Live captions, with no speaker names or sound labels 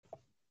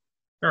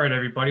All right,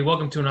 everybody.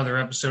 Welcome to another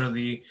episode of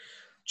the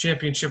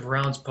Championship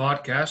Rounds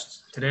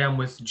podcast. Today I'm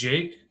with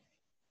Jake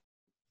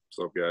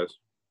What's up, guys?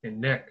 and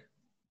Nick.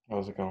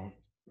 How's it going?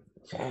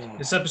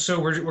 This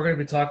episode, we're going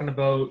to be talking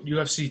about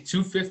UFC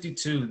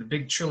 252, the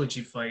big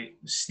trilogy fight,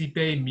 Stipe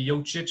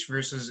Miocic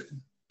versus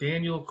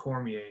Daniel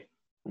Cormier.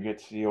 We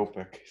get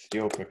Stiopic.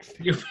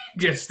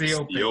 Yes, the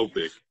open.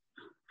 Stiopic.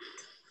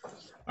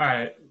 All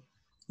right,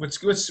 let's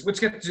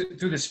get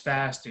through this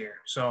fast here.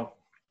 So,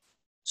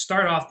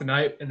 start off the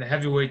night in the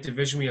heavyweight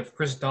division. We have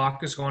Chris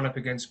Daukaus going up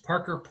against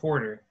Parker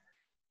Porter.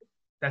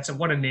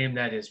 What a name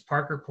that is,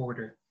 Parker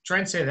Porter. Try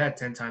and say that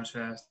 10 times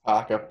fast.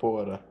 Parker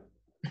Porter.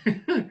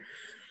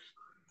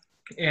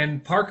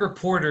 And Parker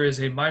Porter is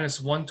a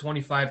minus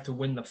 125 to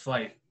win the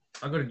fight.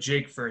 I'll go to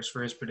Jake first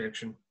for his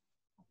prediction.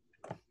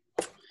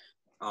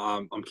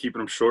 I'm keeping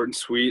them short and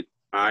sweet.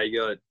 I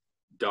got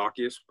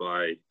Daukaus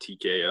by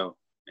TKO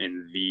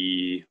in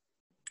the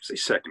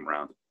second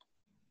round.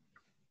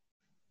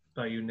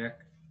 How about you, Nick?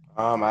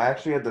 I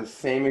actually had the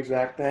same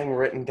exact thing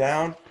written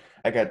down.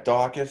 I got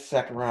Daukaus,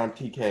 second round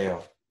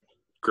TKO.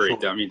 Great.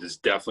 That means it's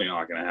definitely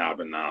not going to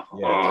happen now.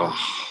 Yeah.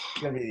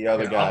 It's going to be the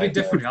other guy. I'll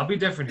be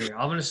different here.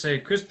 I'm going to say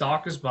Chris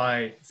Daukaus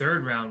by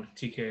third round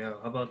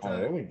TKO. How about that? Oh,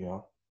 there we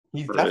go.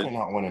 He's Right. definitely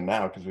not winning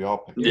now because we all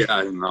picked him.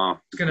 Yeah, no.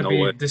 It's going to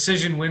be a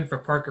decision win for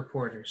Parker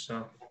Porter.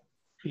 So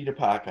Peter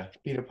Parker.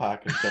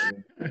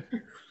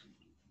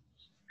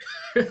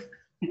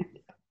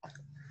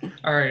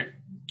 All right.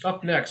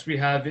 Up next, we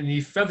have in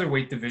the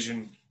featherweight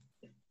division,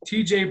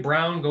 TJ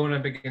Brown going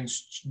up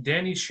against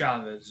Danny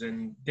Chavez.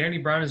 And Danny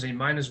Brown is a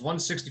minus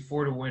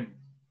 164 to win.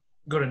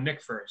 Go to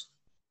Nick first.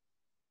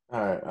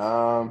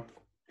 All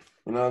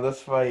right.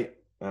 This fight,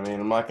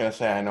 I'm not going to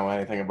say I know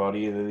anything about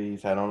either of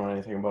these. I don't know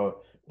anything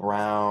about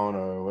Brown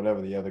or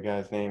whatever the other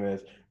guy's name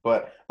is.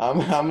 But I'm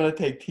going to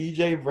take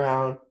TJ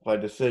Brown by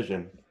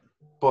decision.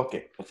 Book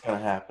it. What's going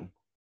to happen?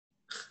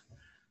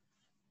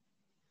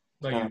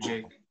 How about you,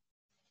 Jake?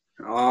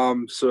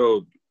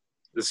 So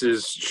this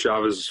is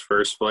Chavez's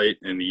first fight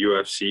in the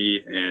UFC,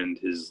 and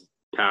his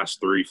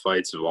past three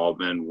fights have all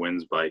been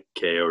wins by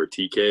KO or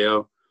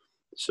TKO.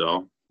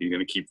 So you're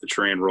going to keep the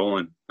train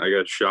rolling. I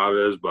got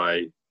Chavez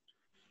by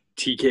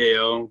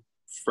TKO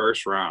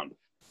first round.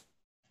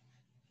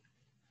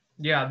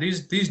 Yeah,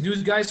 these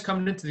news guys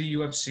coming into the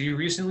UFC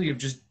recently have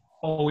just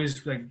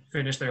always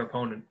finished their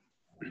opponent.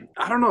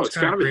 I don't know. It's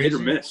kind of a hit or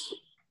crazy. miss.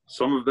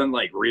 Some have been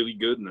really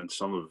good, and then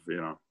some have,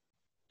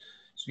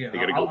 So, yeah, they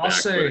got to go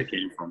back where they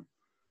came from.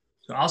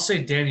 So I'll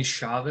say Danny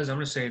Chavez. I'm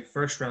going to say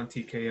first round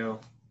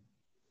TKO.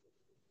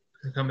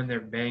 They come in there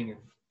banging.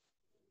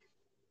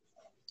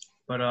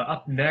 But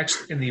up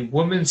next in the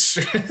women's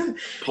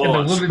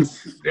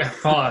Pause.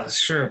 pause,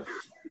 sure.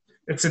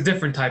 It's a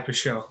different type of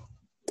show.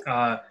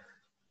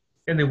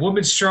 In the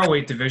women's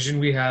strawweight division,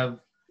 we have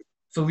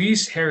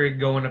Felice Herrig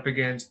going up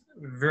against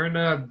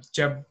Verna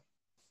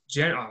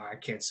I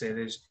can't say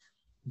this.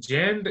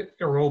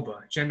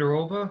 Jandiroba.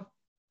 Jandiroba.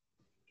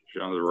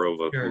 Sure.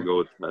 We'll go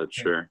with that,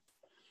 sure.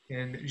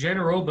 And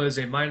Jandiroba is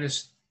a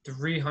minus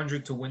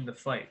 300 to win the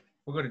fight.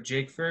 We'll go to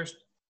Jake first.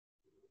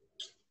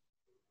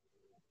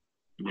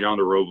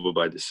 Jandiroba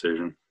by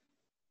decision.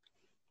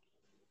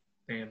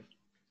 Damn.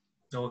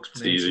 No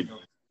explanation. It's easy.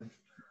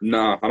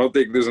 Nah, I don't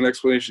think there's an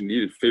explanation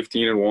needed.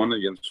 15-1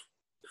 against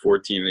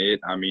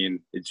 14-8.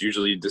 It's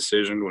usually a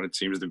decision when it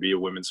seems to be a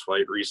women's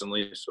fight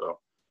recently, so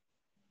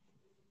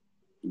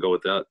go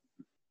with that.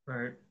 All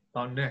right.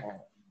 About Nick.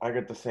 I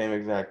got the same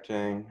exact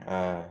thing.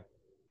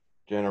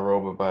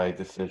 Jandiroba by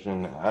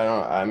decision.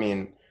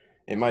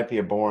 It might be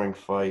a boring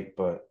fight,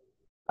 but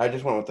I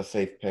just went with the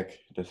safe pick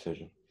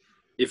decision.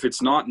 If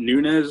it's not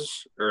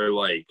Nunes or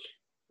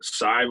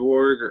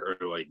Cyborg or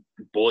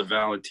Bullet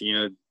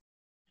Valentina,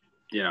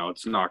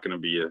 it's not going to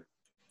be a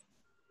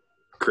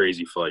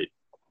crazy fight.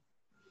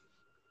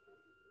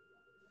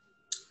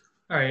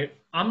 All right.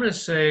 I'm going to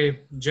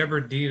say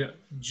Jandiroba.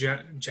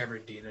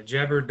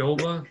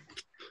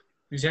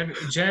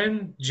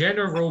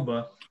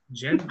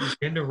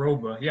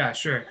 Jandiroba. Yeah,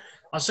 sure.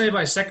 I'll say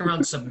by second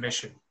round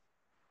submission.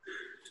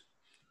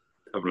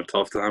 Having a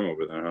tough time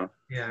over there, huh?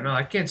 Yeah, no,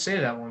 I can't say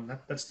that one.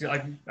 That's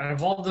out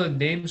of all the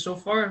names so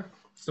far,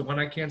 it's the one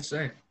I can't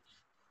say.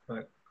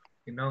 But,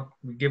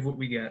 we give what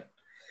we get.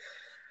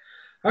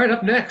 All right,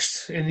 up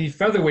next in the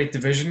featherweight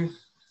division,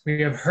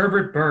 we have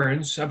Herbert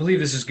Burns. I believe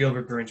this is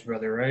Gilbert Burns'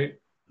 brother, right?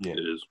 Yeah. It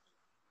is.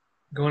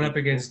 Going up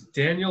against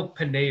Daniel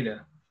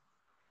Pineda.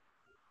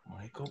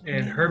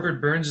 And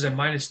Herbert Burns is at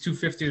minus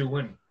 250 to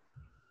win.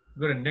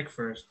 Go to Nick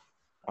first.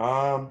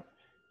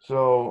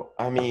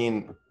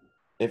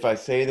 If I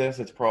say this,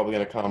 it's probably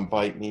going to come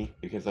bite me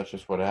because that's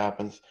just what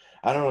happens.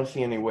 I don't really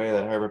see any way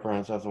that Herbert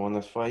Burns doesn't win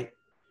this fight.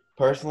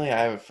 Personally, I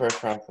have a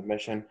first-round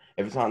submission.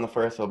 If it's not in the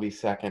first, it'll be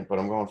second, but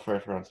I'm going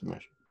first-round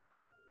submission.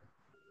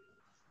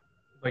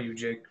 How about you,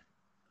 Jake?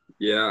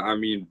 Yeah,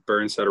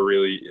 Burns had a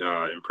really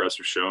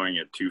impressive showing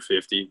at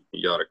 250.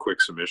 He got a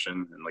quick submission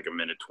in a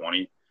minute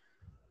 20.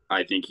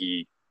 I think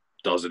he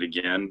does it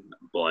again,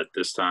 but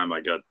this time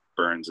I got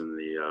Burns in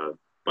the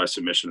by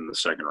submission in the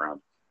second round.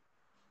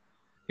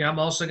 Yeah, I'm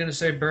also gonna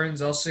say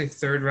Burns. I'll say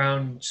third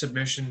round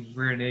submission,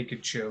 rear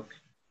naked choke.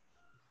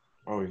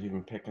 Oh, he's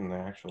even picking the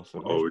actual Oh,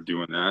 submission. we're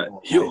doing that.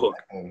 Oh, Yo,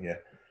 yeah.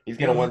 He's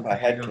gonna win by There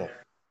you head go.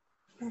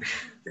 kick.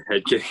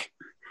 head kick.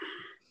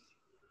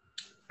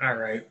 All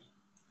right.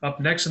 Up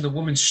next in the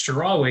women's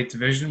strawweight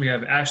division, we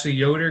have Ashley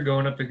Yoder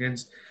going up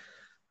against,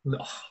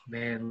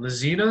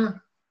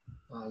 Lizina.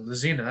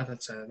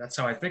 Lizina, that's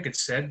how I think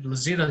it's said.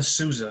 Lizina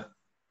Souza.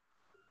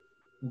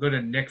 We'll go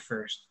to Nick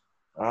first.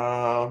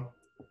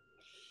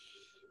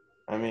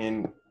 I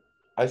mean,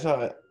 I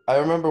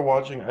remember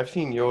watching. I've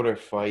seen Yoder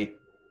fight,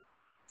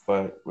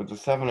 but with the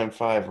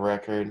 7-5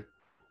 record,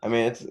 I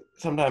mean, it's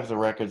sometimes the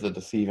records are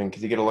deceiving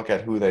because you got to look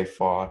at who they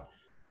fought,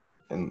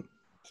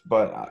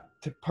 but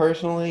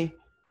personally,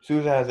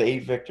 Souza has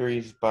 8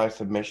 victories by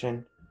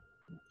submission,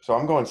 so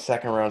I'm going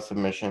second round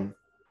submission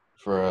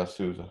for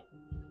Souza.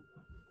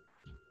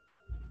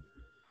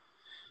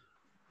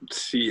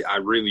 See, I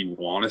really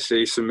want to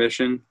say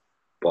submission,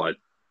 but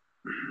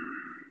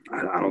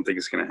I don't think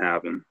it's going to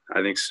happen.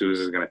 I think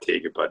Souza's going to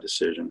take it by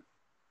decision.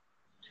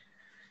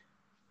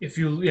 If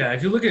you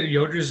look at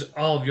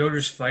all of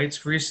Yoder's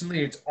fights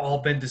recently, it's all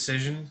been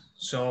decision.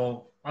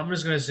 So I'm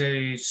just gonna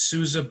say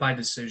Souza by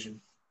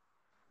decision.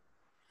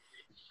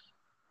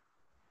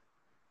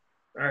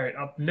 All right,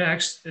 up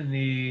next in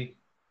the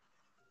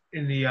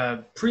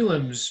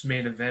prelims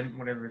main event,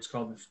 whatever it's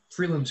called, the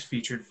prelims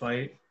featured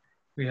fight,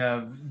 we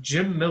have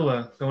Jim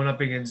Miller going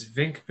up against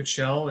Vink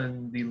Pichel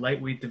in the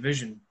lightweight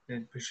division,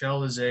 and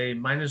Pichel is a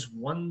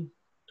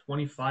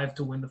 -125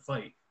 to win the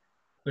fight.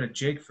 Go to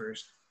Jake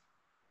first.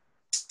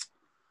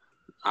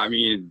 I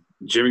mean,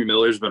 Jimmy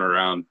Miller's been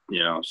around,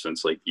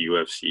 since like the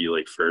UFC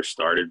first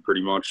started,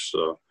 pretty much.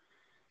 So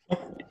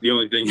the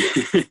only thing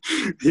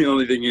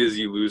is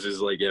he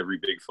loses every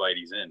big fight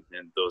he's in,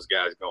 and those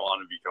guys go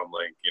on and become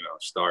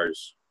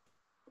stars.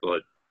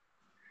 But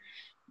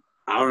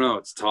I don't know,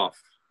 it's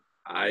tough.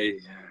 I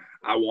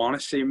want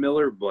to say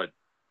Miller, but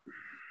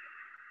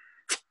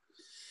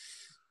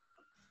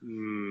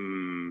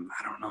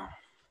I don't know.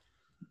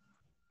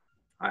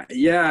 I'm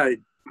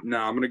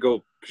gonna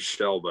go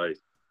Pichel by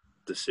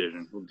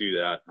decision. We'll do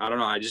that. I don't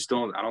know. I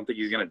don't think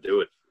he's gonna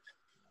do it.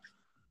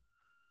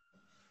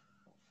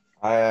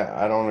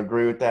 I don't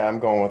agree with that. I'm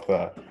going with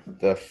the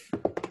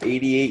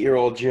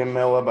 88-year-old Jim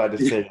Miller by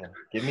decision.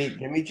 Give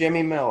me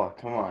Jimmy Miller.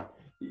 Come on.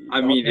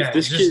 I mean, if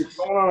this kid's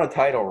going on a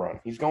title run,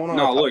 he's going on.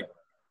 No, look.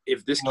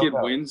 If this kid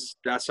wins,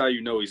 that's how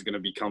you know he's gonna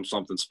become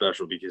something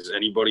special. Because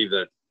anybody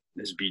that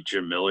has beat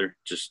Jim Miller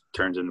just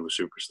turns into a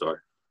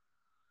superstar.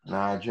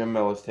 Nah, Jim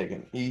Miller's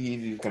taking.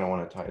 He's gonna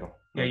win a title.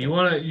 Yeah,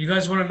 you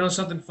guys want to know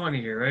something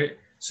funny here, right?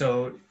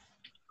 So,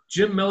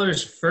 Jim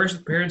Miller's first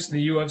appearance in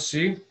the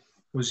UFC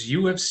was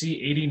UFC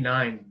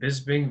 89,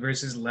 Bisping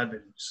versus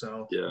Levin.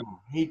 So, yeah,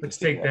 let's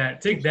take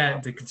that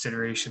into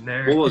consideration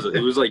there. What was it?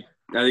 It was I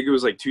think it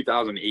was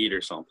 2008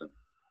 or something.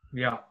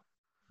 Yeah,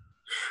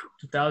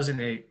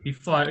 2008. He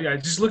fought. Yeah,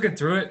 just looking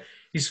through it,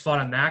 he's fought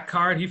on that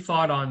card. He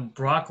fought on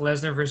Brock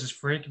Lesnar versus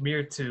Frank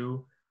Mir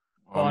 2.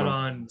 Fought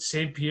on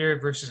St. Pierre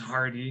versus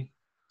Hardy.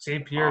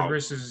 St. Pierre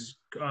versus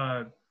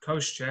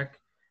Koscheck.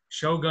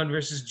 Shogun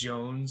versus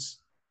Jones.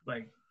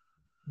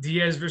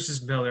 Diaz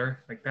versus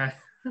Miller. Like that.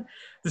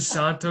 The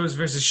Santos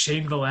versus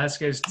Shane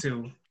Velasquez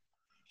too.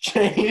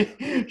 Shane.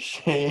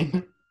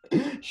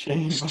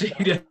 That's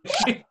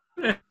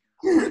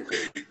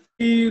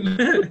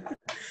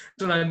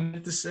what I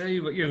meant to say,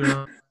 but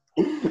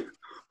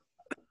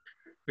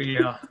But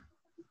yeah.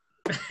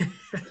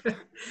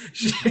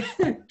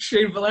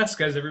 Shane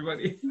Velasquez,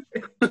 everybody.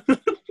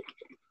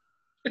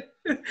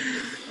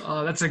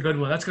 Oh, that's a good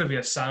one. That's going to be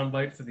a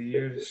soundbite for the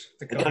years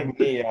to come. It's like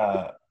me,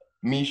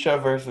 Misha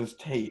versus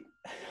Tate.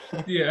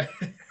 Yeah.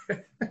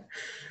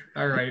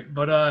 All right.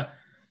 But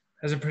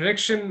as a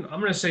prediction, I'm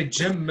going to say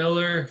Jim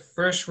Miller,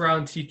 first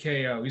round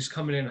TKO. He's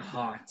coming in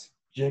hot.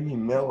 Jimmy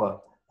Miller.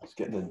 He's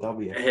getting a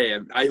W. Hey,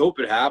 I hope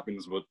it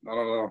happens, but I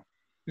don't know.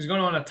 He's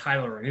going on a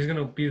title run. He's going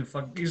to be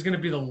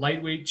the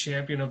lightweight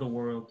champion of the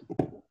world.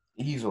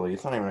 Easily.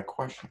 It's not even a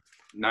question.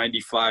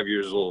 95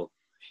 years old.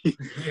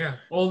 Yeah,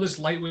 oldest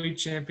lightweight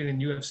champion in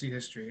UFC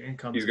history.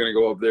 Incoming. He's going to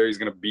go up there. He's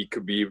going to beat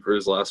Khabib for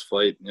his last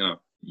fight.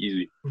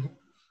 Easy.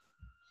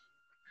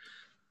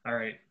 All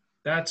right.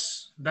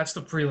 That's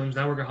the prelims.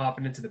 Now we're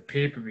hopping into the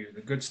pay-per-view,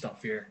 the good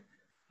stuff here.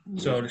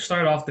 So to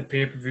start off the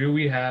pay-per-view,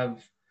 we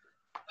have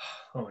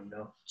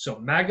So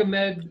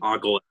Magomed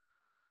Ankalaev.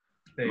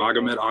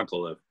 Magomed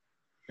Ankalaev.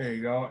 There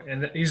you go.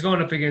 And he's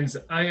going up against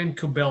Ian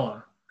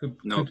Kubela.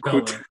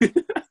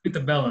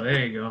 Kutabella.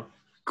 There you go.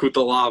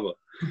 Kutalaba.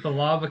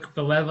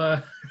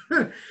 Kutaleva.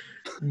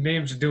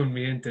 Names are doing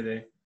me in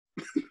today.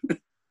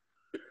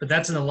 But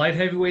that's in the light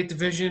heavyweight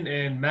division,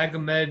 and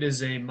Magomed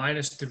is a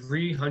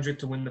 -300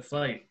 to win the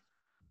fight.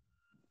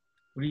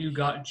 What do you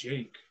got,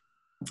 Jake?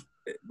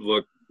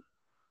 Look,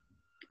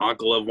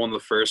 Ankalaev won the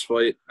first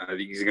fight. I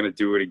think he's going to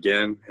do it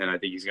again, and I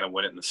think he's going to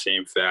win it in the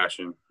same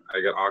fashion.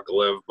 I got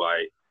Ankalaev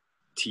by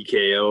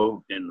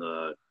TKO in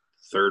the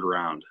third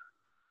round.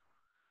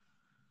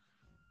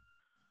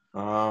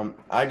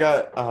 I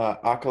got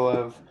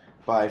Ankalaev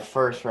by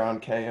first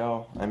round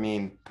KO. I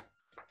mean,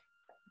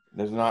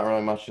 there's not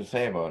really much to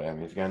say about him.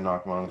 He's gonna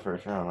knock him out in the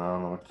first round. I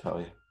don't know what to tell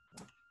you.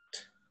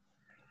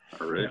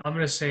 All right. I'm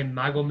going to say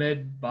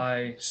Magomed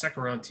by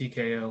second round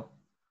TKO.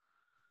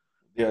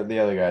 Yeah, the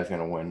other guy's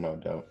gonna win, no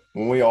doubt.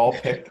 When we all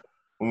pick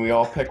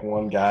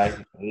one guy,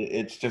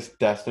 it's just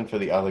destined for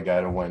the other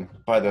guy to win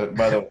by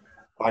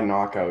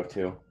knockout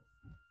too.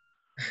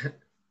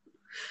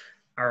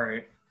 All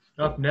right.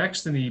 Up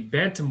next in the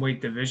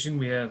bantamweight division,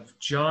 we have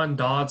John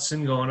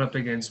Dodson going up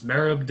against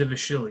Merab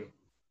Dvalishvili.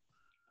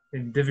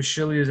 And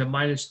Dvalishvili is a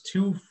minus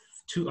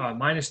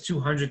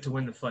 200 to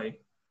win the fight.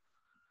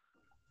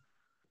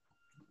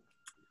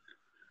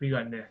 What you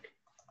got, Nick?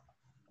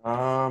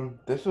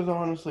 This was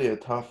honestly a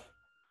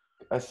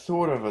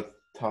sort of a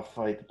tough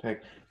fight to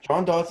pick.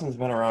 John Dodson's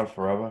been around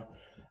forever.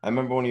 I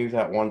remember when he was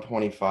at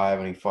 125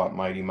 and he fought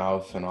Mighty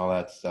Mouse and all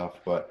that stuff.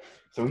 But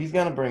so he's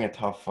gonna bring a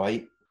tough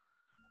fight.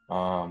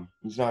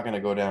 He's not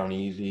gonna go down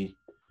easy.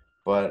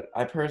 But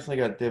I personally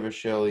got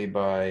Dvalishvili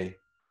by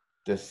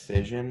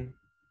decision.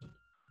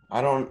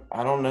 I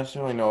don't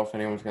necessarily know if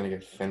anyone's gonna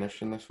get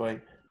finished in this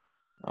fight.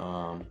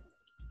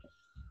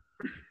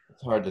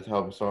 It's hard to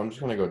tell, so I'm just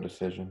gonna go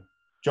decision.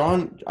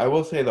 I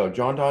will say though,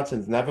 John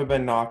Dodson's never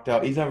been knocked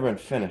out. He's never been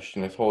finished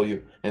in his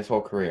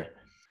whole career.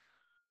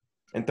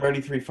 In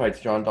 33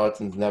 fights, John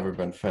Dodson's never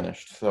been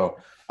finished. So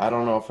I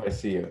don't know if I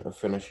see a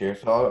finish here.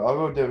 So I'll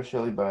go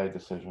Dvalishvili by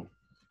decision.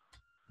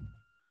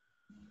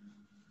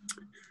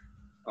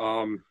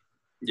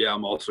 Yeah,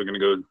 I'm also going to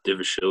go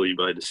Dvalishvili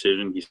by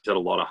decision. He's had a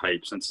lot of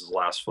hype since his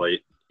last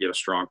fight. He had a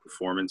strong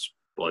performance,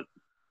 but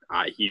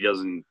he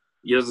doesn't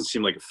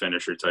seem like a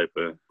finisher type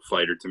of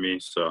fighter to me.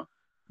 So,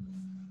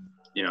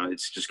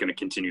 it's just going to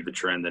continue the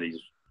trend that he's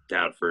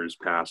had for his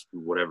past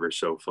whatever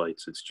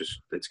fights.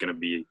 It's going to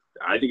be,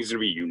 I think it's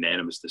going to be a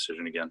unanimous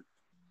decision again.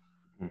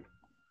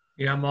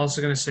 Yeah, I'm also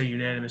going to say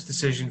unanimous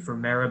decision for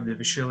Merab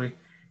Dvalishvili.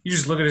 You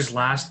just look at his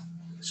last,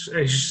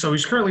 so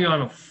he's currently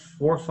on a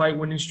 4-fight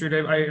winning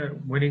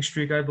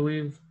streak, I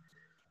believe.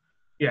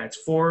 Yeah, it's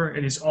 4,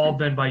 and it's all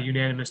been by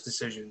unanimous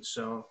decision.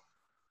 So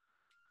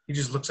he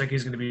just looks like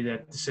he's going to be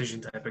that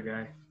decision type of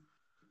guy.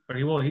 But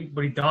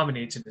he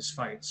dominates in his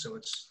fight, so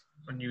it's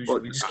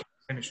unusual. He just can't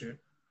finish it.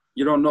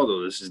 You don't know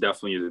though. This is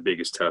definitely the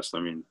biggest test. I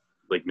mean,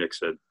 like Nick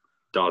said,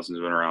 Dodson's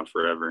been around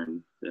forever,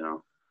 and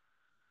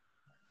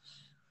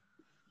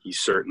he's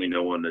certainly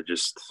no one to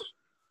just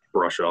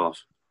brush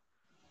off.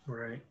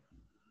 Right.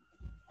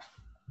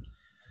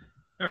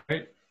 All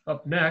right.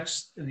 Up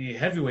next in the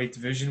heavyweight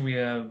division, we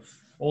have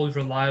old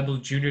reliable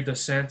Junior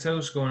Dos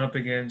Santos going up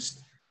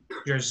against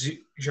Jairzinho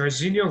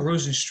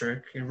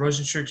Rozenstruik. And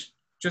Rozenstruik's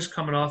just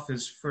coming off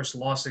his first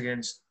loss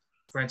against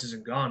Francis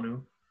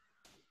Ngannou.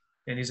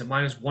 And he's a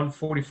minus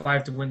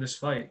 145 to win this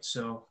fight.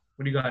 So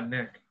what do you got,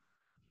 Nick?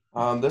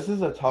 This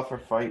is a tougher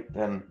fight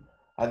than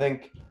I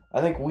think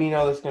we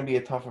know this is going to be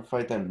a tougher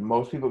fight than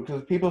most people,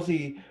 because people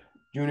see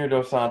Junior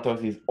Dos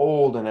Santos, he's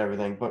old and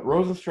everything, but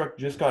Rozenstruik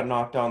just got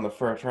knocked out in the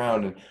first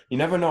round, and you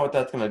never know what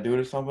that's going to do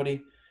to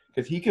somebody,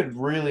 because he could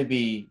really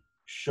be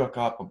shook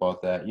up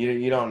about that.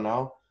 You don't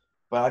know.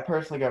 But I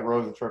personally got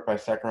Rozenstruik by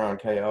second round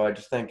KO. I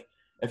just think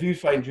if he was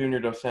fighting Junior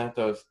Dos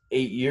Santos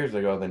 8 years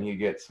ago, then he'd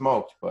get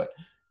smoked, but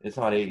it's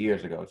not 8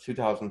 years ago. It's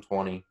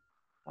 2020.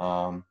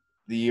 The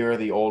year of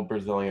the old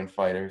Brazilian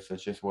fighters.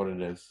 It's just what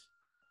it is.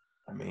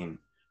 I mean,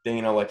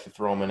 Dana likes to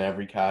throw him in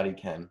every card he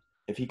can.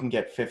 If he can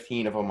get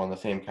 15 of them on the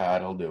same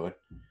card, he'll do it.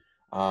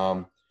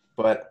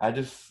 But I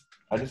just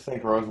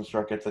think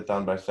Rozenstruik gets it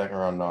done by second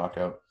round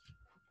knockout.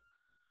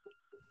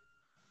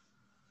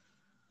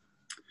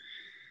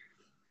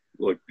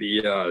 Look,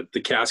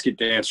 the casket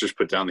dancers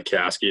put down the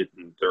casket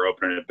and they're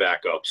opening it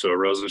back up. So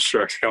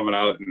Rozenstruik's coming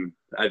out, and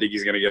I think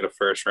he's going to get a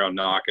first round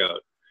knockout.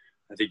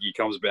 I think he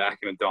comes back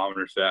in a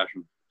dominant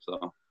fashion.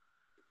 So,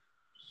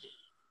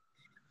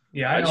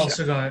 yeah, I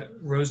also got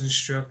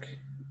Rozenstruik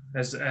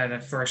as at a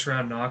first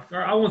round knockout.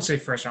 Or I won't say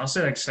first round. I'll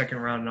say like second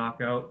round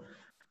knockout.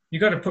 You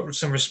got to put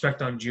some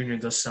respect on Junior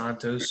Dos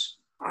Santos.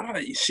 I don't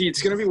know. You see,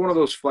 it's going to be one of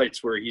those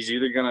fights where he's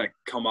either going to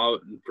come out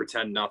and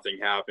pretend nothing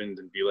happened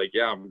and be like,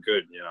 yeah, I'm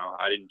good.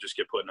 I didn't just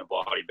get put in a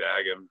body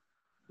bag.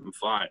 I'm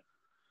fine.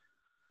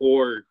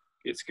 Or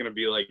it's going to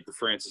be like the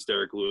Francis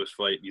Derek Lewis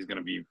fight. He's going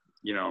to be,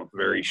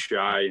 very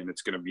shy, and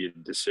it's going to be a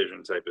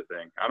decision type of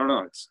thing. I don't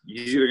know.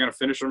 He's either going to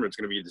finish him or it's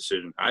going to be a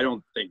decision. I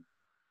don't think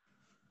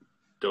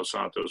Dos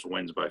Santos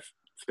wins by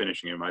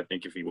finishing him. I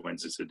think if he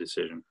wins, it's a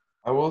decision.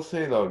 I will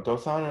say, though,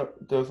 Dos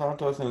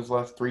Santos in his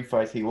last 3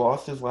 fights, he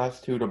lost his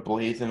last 2 to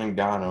Blaze and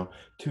Ngannou,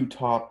 2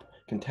 top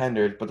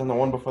contenders. But then the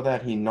one before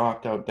that, he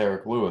knocked out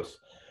Derek Lewis.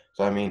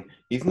 So, I mean,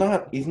 he's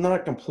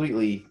not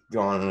completely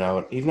gone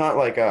out. He's not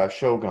like a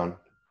Shogun.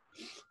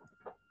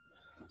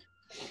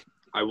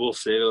 I will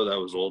say, though, that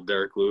was old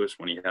Derek Lewis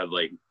when he had,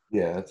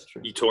 yeah, that's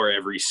true. He tore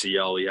every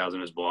CL he has in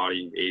his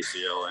body,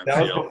 ACL, MCL.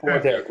 That was before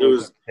Derek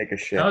Lewis take a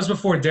shit. That was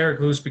before Derek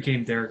Lewis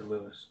became Derek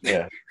Lewis.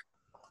 Yeah.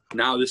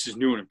 Now this is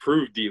new and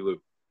improved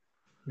D-Lou.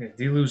 Yeah,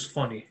 D-Lou's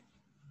funny.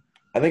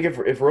 I think if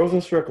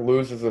Rozenstruik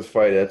loses this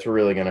fight, that's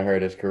really going to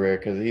hurt his career,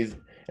 because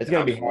it's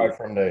going to be hard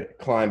for him to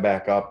climb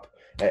back up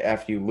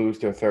after you lose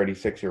to a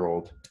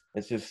 36-year-old.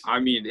 It's just. I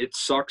mean, it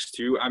sucks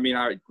too. I mean,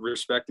 I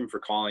respect him for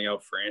calling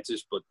out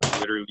Francis, but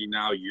literally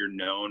now you're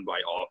known by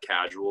all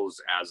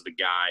casuals as the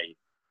guy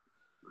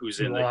who's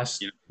Who in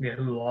lost? the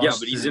Who lost? yeah,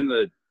 but he's in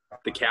the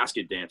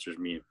casket dancers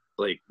meme.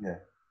 Like,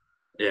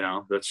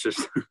 that's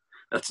just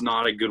that's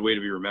not a good way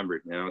to be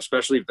remembered.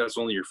 Especially if that's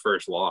only your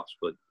first loss.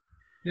 But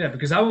yeah,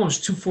 because that one was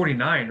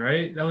 249,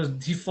 right? That was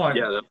he fought.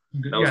 Yeah,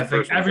 that was the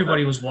first one.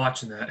 Everybody was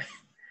watching that.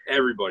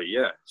 Everybody,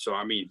 yeah. So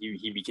I mean,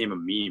 he became a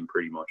meme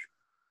pretty much.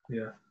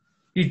 Yeah.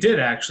 He did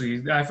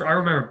actually. I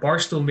remember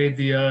Barstool made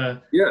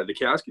the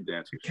casket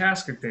dance. The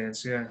casket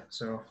dance, yeah.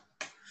 So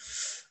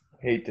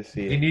hate to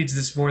see it. He needs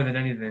this more than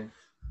anything.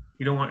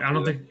 I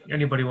don't think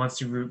anybody wants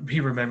to be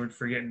remembered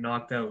for getting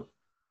knocked out.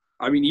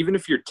 I mean, even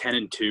if you're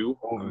 10-2,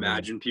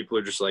 imagine people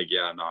are just like,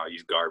 yeah, no,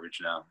 he's garbage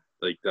now.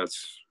 Like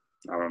that's,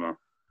 I don't know.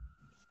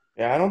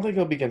 Yeah, I don't think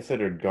he'll be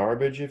considered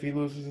garbage if he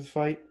loses his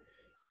fight,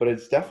 but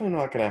it's definitely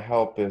not going to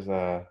help his.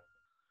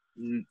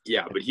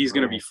 Yeah, but he's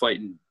going to be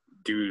fighting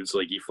dudes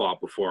like he fought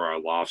before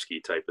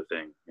Arlovsky type of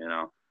thing,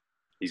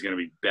 He's going to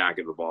be back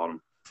at the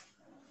bottom.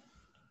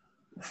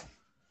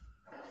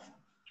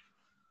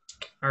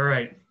 All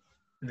right.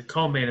 In the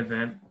co-main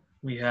event,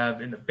 we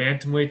have in the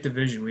bantamweight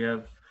division, we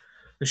have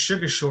the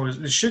Sugar Show.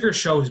 The Sugar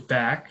Show is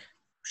back.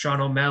 Sean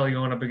O'Malley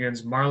going up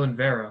against Marlon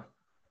Vera.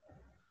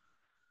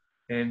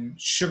 And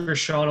Sugar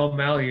Sean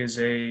O'Malley is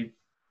a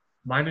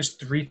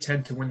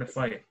 -310 to win the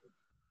fight.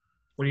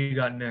 What do you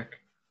got, Nick?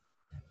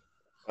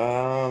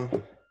 I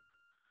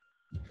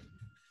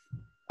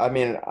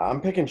mean,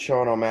 I'm picking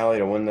Sean O'Malley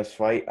to win this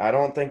fight. I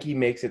don't think he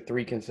makes it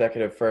 3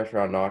 consecutive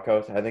first-round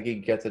knockouts. I think he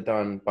gets it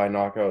done by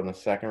knockout in the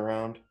second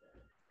round.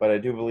 But I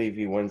do believe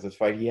he wins this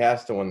fight. He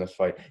has to win this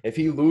fight. If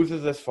he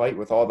loses this fight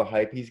with all the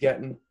hype he's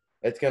getting,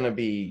 it's gonna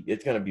be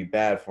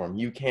bad for him.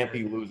 You can't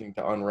be losing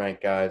to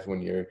unranked guys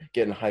when you're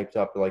getting hyped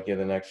up like you're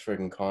the next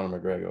freaking Conor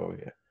McGregor over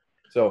here.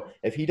 So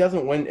if he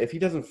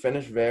doesn't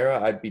finish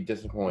Vera, I'd be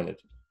disappointed.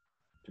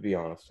 To be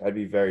honest, I'd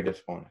be very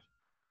disappointed.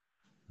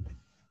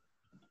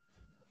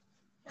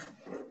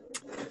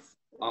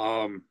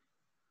 I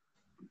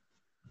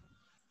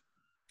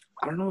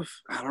don't know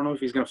if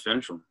he's gonna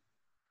finish him.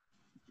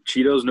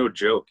 Cheeto's no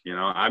joke,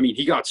 I mean,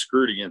 he got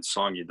screwed against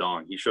Song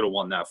Yadong. He should have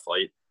won that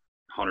fight,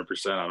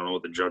 100%. I don't know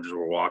what the judges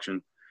were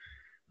watching,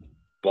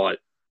 but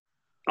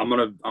I'm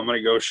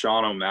gonna go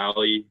Sean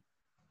O'Malley.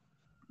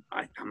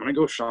 I'm gonna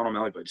go Sean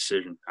O'Malley by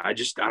decision. I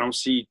don't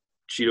see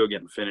Cheeto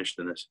getting finished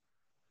in this.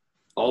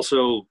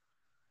 Also,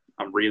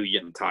 I'm really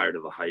getting tired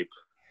of the hype,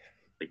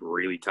 like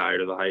really tired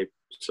of the hype.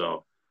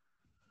 So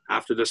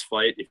after this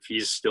fight, if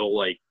he's still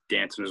like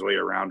dancing his way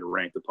around a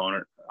ranked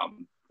opponent,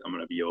 I'm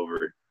gonna be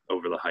over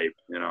the hype.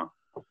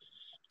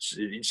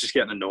 It's just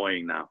getting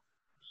annoying now.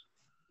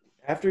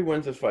 After he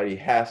wins this fight, he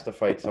has to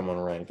fight someone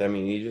ranked. I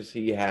mean, he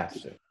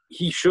has to.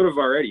 He should have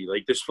already.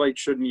 Like, this fight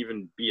shouldn't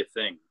even be a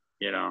thing.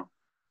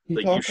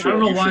 Like, I don't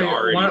know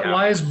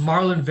why is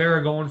Marlon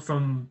Vera going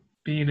from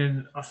being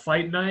in a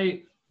fight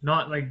night,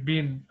 not like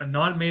being a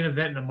non-main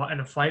event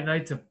and a fight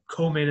night, to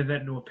co-main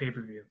event into a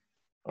pay-per-view?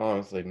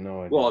 Honestly,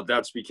 no idea. Well,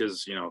 that's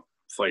because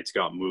fights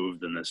got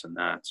moved and this and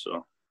that.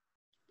 So,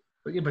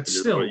 but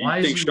still, why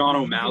you think Sean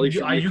O'Malley?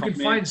 You can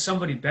find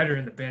somebody better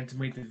in the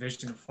bantamweight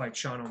division to fight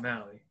Sean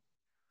O'Malley.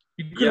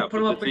 You could have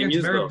put him up against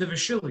Merab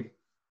Dvalishvili.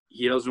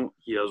 He doesn't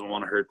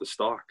want to hurt the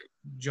stock.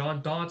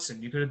 John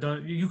Dodson. You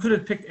could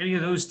have picked any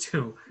of those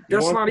two.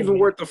 That's not even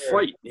worth the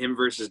fight, him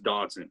versus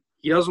Dodson.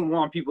 He doesn't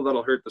want people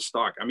that'll hurt the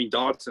stock. I mean,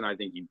 Dodson, I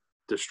think he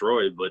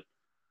destroyed, but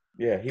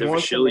yeah,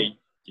 Dvalishvili,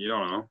 you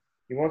don't know.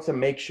 He wants to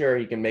make sure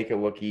he can make it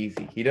look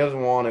easy. He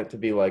doesn't want it to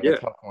be like a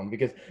tough one,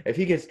 because if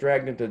he gets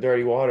dragged into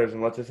dirty waters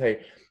and let's just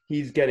say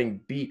he's getting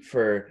beat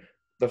for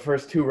the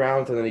first 2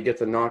 rounds and then he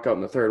gets a knockout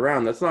in the 3rd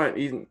round, it's not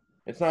going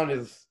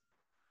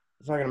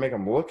to make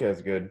him look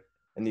as good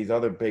in these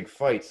other big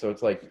fights. So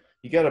it's like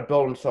you got to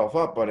build himself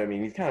up, but I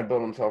mean, he's kind of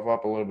building himself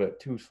up a little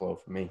bit too slow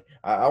for me.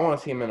 I want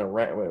to see him in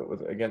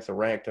against a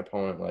ranked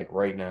opponent like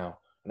right now.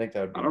 I think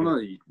that would be I don't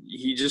know.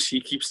 He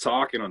keeps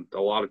talking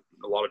a lot of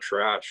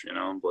trash,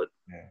 but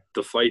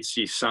the fights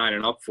he's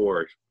signing up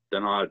for, they're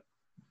not,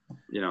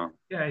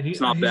 Yeah, he's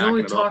not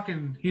only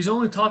talking. He's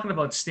only talking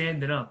about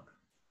standing up.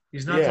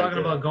 He's not talking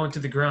about going to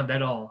the ground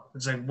at all.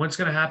 It's like, what's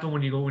going to happen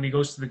when he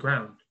goes to the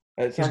ground?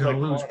 He's going to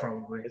lose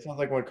probably. It sounds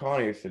like what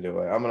Conor used to do.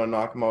 Like, I'm going to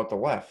knock him out the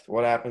left.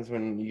 What happens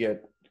when you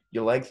get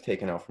your legs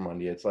taken out from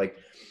under you? It's like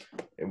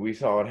we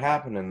saw it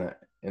happen in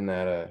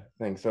that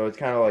thing. So it's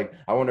kind of like,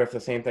 I wonder if the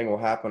same thing will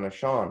happen to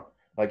Sean.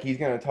 Like, he's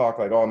going to talk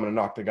like, oh, I'm going to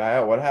knock the guy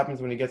out. What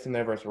happens when he gets in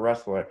there versus a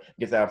wrestler?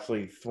 He gets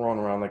absolutely thrown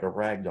around like a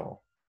rag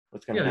doll.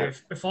 What's going to happen?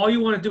 If all you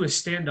want to do is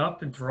stand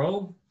up and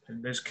throw,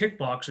 and there's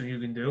kickboxing you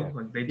can do. Yeah.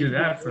 Like, they do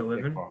that for a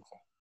living.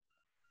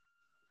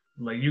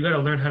 Like, you got to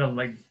learn how to,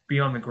 like, be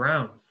on the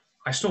ground.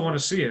 I still want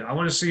to see it. I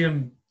want to see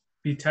him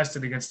be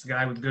tested against the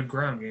guy with good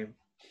ground game.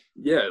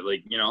 Yeah,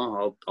 like,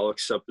 I'll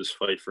accept this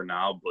fight for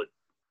now, but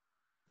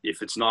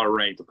if it's not a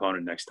ranked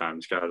opponent next time,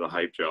 this guy's a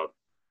hype job.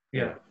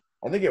 Yeah.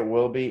 I think it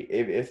will be,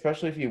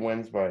 especially if he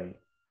wins by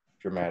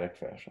dramatic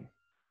fashion.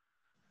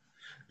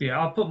 Yeah,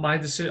 I'll put my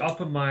decision. I'll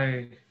put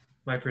my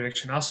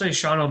prediction. I'll say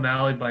Sean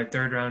O'Malley by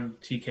third round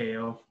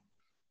TKO.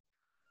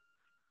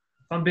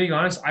 If I'm being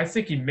honest, I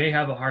think he may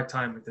have a hard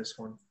time with this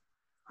one.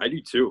 I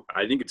do too.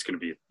 I think it's going to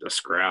be a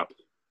scrap.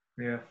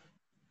 Yeah,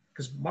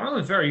 because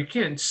Marlon Vera, you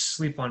can't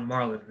sleep on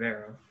Marlon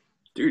Vera.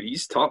 Dude,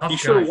 he's tough. He Tough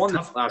should have guy, won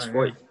tough that last guy,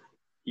 fight. yeah.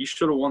 He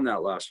should have won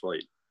that last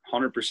fight.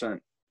 100%.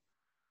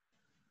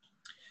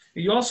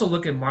 You also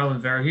look at Marlon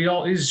Vera.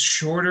 He's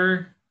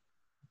shorter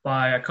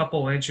by a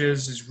couple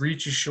inches. His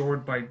reach is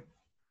short by,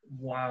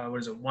 wow,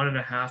 what is it,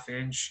 1.5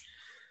 inch.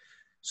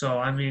 So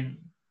I mean,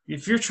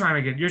 if you're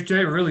trying to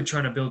they're really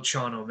trying to build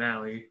Sean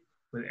O'Malley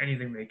with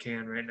anything they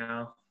can right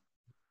now.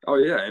 Oh,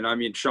 yeah. And I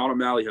mean, Sean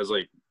O'Malley has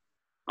like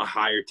a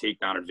higher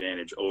takedown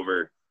advantage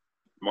over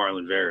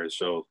Marlon Vera.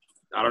 So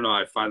I don't know.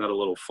 I find that a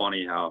little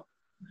funny how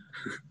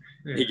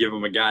Yeah. they give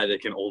him a guy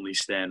that can only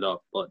stand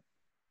up. But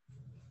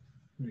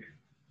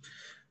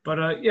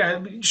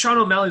yeah, Sean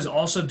O'Malley's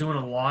also doing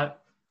a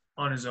lot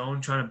on his own,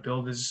 trying to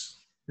build his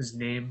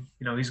name.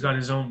 You know, he's got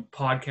his own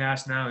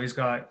podcast now.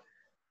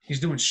 He's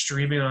doing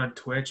streaming on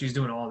Twitch. He's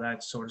doing all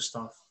that sort of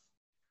stuff.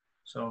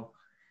 So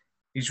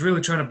he's really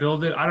trying to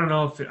build it. I don't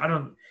know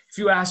if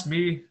you ask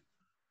me,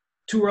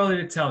 too early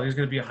to tell. He's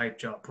going to be a hype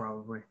job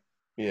probably.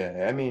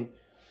 Yeah, I mean,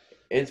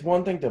 it's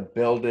one thing to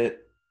build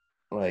it,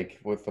 like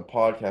with the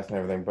podcast and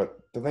everything, but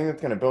the thing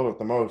that's going to build it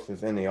the most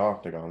is in the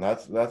octagon.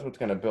 That's what's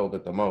going to build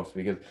it the most,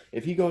 because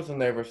if he goes in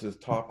there versus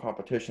top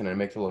competition and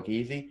makes it look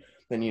easy,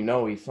 then you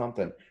know he's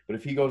something. But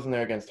if he goes in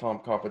there against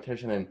top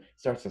competition and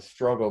starts to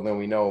struggle, then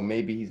we know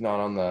maybe he's not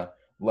on the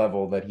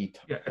level that he.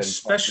 Yeah, that he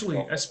talks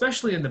about.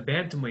 especially in the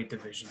bantamweight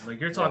division. Like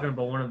you're talking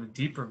about one of the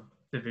deeper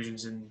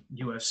divisions in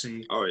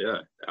UFC. Oh, yeah.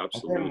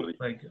 Absolutely.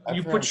 Like I've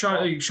you heard put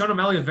Sean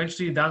O'Malley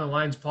eventually down the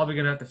line is probably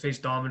going to have to face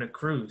Dominic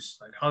Cruz.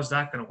 Like how's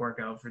that going to work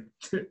out for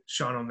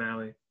Sean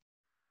O'Malley?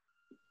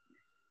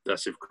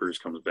 That's if Cruz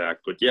comes back.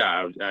 But,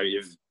 yeah,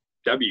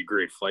 that'd be a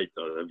great fight,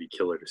 though. That'd be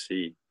killer to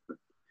see.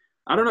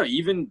 I don't know.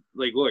 Even,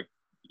 like, look,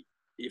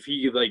 if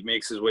he, like,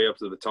 makes his way up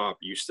to the top,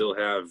 you still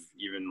have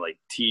even, like,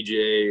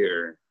 TJ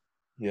or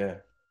Yeah.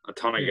 a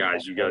ton of Yeah.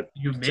 guys. You got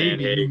You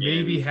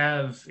maybe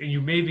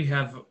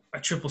have a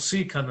Triple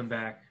C coming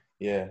back.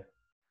 Yeah.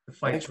 The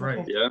fight's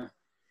right. yeah.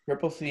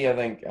 Triple C, I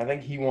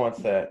think he wants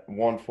that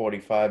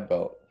 145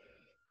 belt.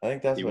 I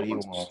think that's what he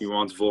wants. He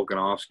wants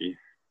Volkanovski.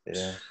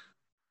 Yeah.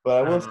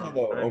 But I will say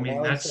though, I mean,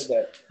 O'Malley said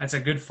that. that's a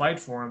good fight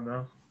for him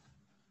though.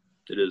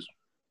 It is.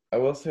 I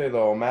will say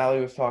though,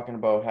 O'Malley was talking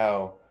about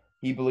how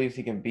he believes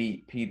he can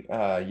beat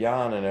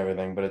Jan and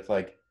everything, but it's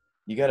like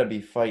you got to be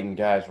fighting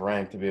guys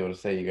ranked to be able to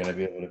say you're going to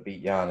be able to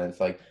beat Jan. And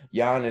it's like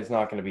Jan is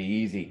not going to be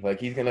easy.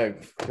 Like he's going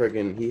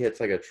to he hits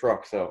like a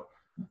truck, so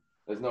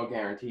there's no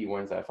guarantee he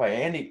wins that fight.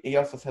 And he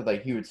also said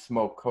like he would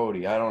smoke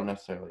Cody. I don't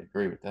necessarily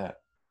agree with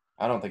that.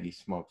 I don't think he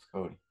smokes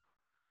Cody.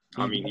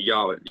 I mean, he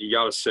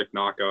got a sick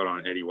knockout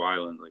on Eddie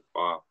Weiland. Like,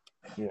 wow.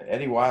 Yeah,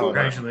 Eddie Weiland.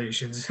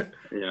 Congratulations.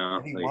 Yeah.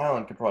 Eddie Like,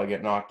 Weiland could probably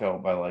get knocked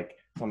out by like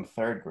some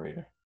third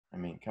grader. I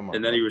mean, come on.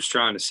 and then he was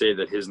trying to say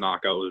that his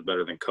knockout was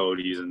better than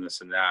Cody's and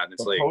this and that. And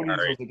it's But like, Cody's all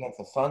right, was against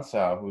a Sun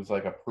Tzu, who's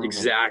like a proven.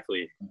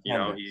 exactly. You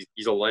know, contender.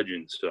 he's a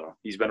legend, so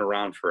he's been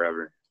around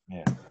forever.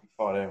 Yeah, he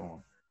fought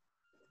everyone.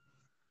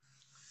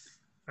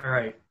 All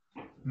right,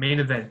 main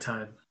event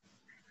time.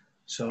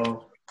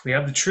 So we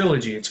have the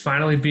trilogy. It's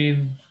finally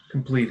being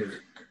completed.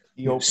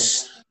 You have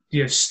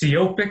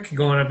Stiopik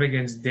going up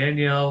against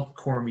Danielle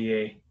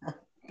Cormier.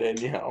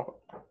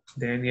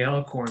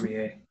 Danielle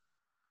Cormier.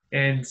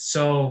 And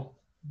so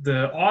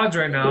the odds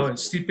right now is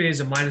Stipe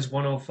is a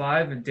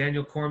 -105 and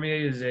Daniel Cormier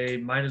is a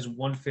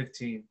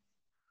 -115.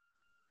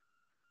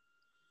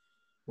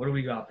 What do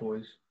we got,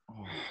 boys?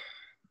 Oh,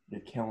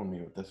 you're killing me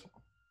with this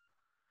one.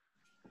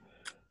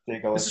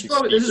 This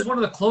is one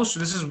of the closer.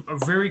 This is a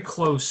very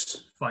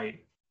close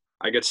fight.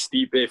 I got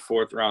Stipe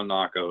fourth round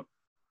knockout.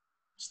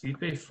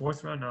 Stipe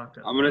fourth round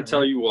knockout. I'm gonna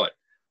tell you what.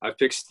 I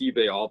picked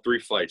Stipe all three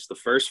fights. The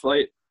first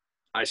fight,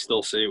 I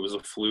still say it was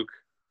a fluke.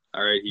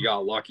 All right, he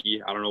got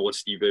lucky. I don't know what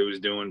Stipe was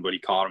doing, but he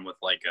caught him with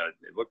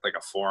it looked like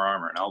a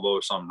forearm or an elbow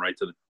or something right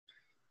to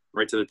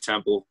the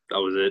temple. That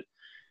was it.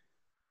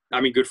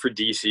 I mean, good for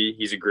DC.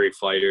 He's a great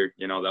fighter.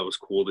 You know, that was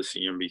cool to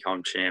see him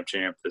become champ,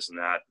 this and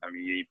that. I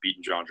mean, he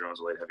beaten John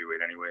Jones light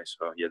heavyweight anyway,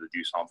 so he had to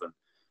do something.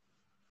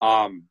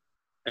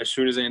 As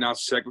soon as they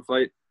announced the second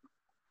fight,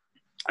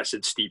 I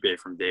said Stipe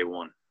from day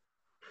one.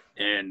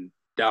 And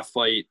that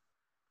fight,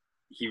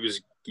 he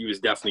was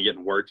definitely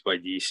getting worked by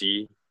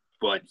DC,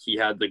 but he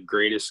had the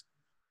greatest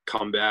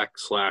comeback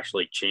 /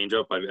 like change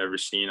up I've ever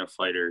seen a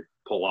fighter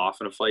pull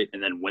off in a fight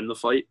and then win the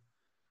fight.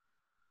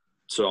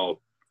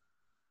 So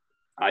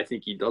I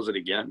think he does it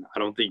again. I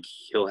don't think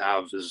he'll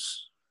have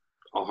as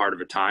hard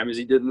of a time as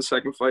he did in the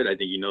second fight. I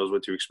think he knows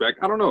what to expect.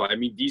 I don't know. I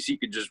mean, DC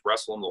could just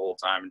wrestle him the whole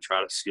time and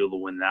try to steal the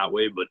win that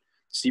way, but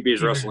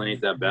Stipe's wrestling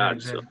ain't that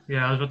bad. So.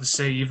 Yeah, I was about to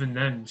say, even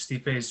then,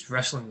 Stipe's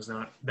wrestling is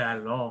not bad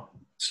at all.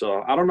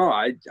 So, I don't know.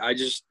 I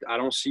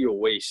don't see a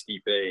way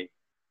Stipe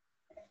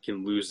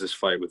can lose this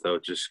fight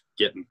without just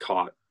getting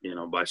caught,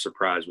 by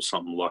surprise with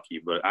something lucky.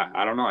 But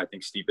I don't know. I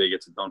think Stipe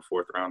gets it done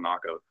fourth round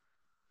knockout.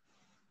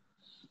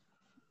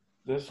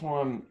 This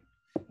one,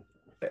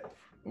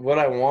 what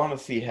I want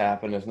to see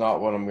happen is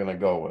not what I'm going to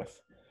go with.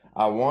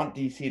 I want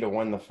DC to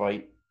win the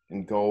fight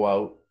and go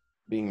out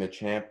being the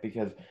champ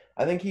because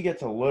I think he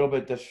gets a little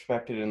bit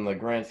disrespected in the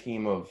grand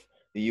scheme of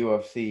the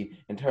UFC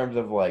in terms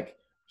of like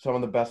some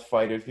of the best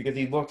fighters because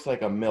he looks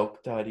like a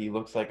milk dud. He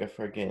looks like a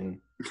freaking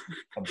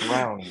a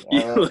brownie.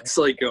 He looks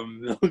like a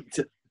milk.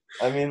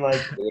 I mean,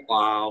 like,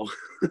 wow.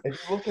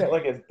 if you look at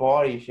like his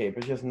body shape,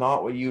 it's just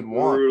not what you'd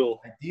want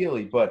Brutal.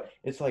 ideally. But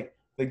it's like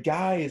the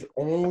guy is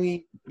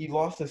he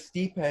lost to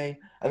Stipe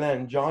and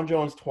then John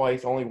Jones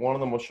twice. Only one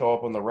of them will show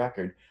up on the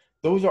record.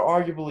 Those are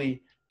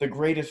arguably the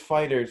greatest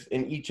fighters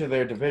in each of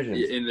their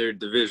divisions. In their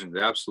divisions,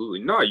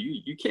 absolutely. No,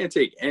 you can't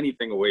take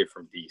anything away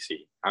from DC.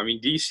 I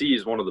mean, DC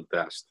is one of the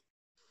best.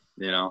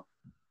 You know,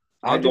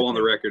 I'll go on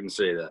the record and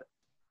say that.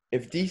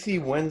 If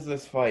DC wins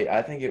this fight,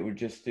 I think it would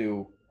just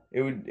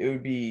it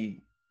would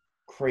be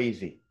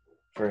crazy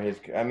for his.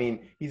 I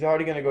mean, he's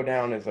already going to go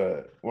down as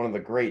one of the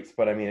greats.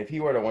 But I mean, if he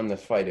were to win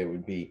this fight, it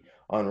would be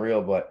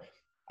unreal. But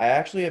I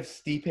actually have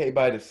Stipe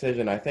by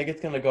decision. I think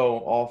it's going to go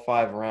all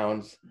 5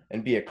 rounds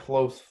and be a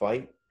close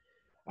fight.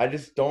 I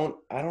don't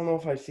know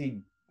if I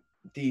see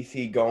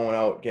DC going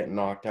out, getting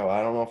knocked out.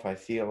 I don't know if I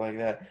see it like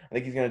that. I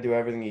think he's going to do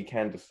everything he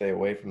can to stay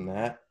away from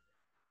that.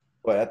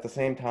 But at the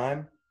same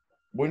time,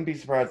 wouldn't be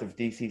surprised if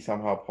DC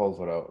somehow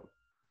pulls it out.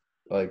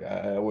 Like,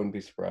 I wouldn't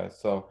be surprised.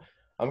 So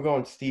I'm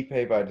going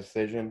Stipe by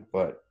decision,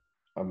 but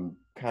I'm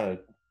kind of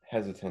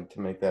hesitant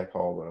to make that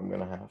call, but I'm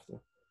going to have to.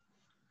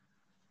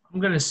 I'm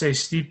going to say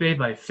Stipe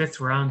by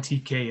 5th round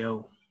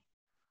TKO.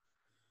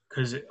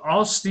 Because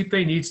all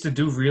Stipe needs to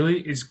do really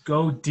is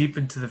go deep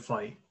into the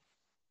fight.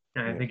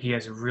 And I think he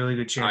has a really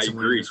good chance of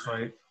winning this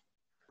fight.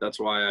 That's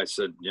why I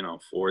said,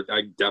 4th.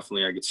 I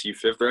could see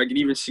 5th, or I could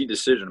even see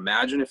decision.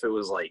 Imagine if it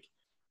was like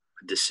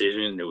a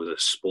decision, it was a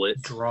split.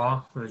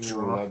 Draw.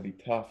 That'd be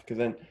tough, because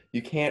then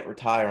you can't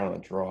retire on a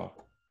draw.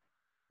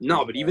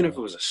 No, but even if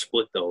it was a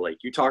split, though,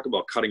 like you talk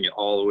about cutting it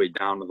all the way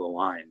down to the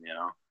line,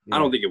 Yeah. I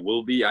don't think it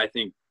will be. I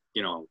think,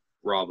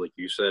 Rob, like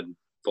you said,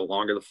 the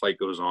longer the fight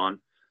goes on,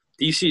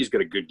 DC's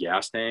got a good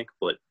gas tank,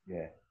 but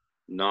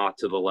not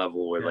to the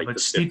level where the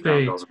Stipe 5th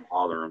round doesn't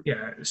bother him.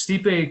 Yeah,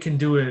 Stipe can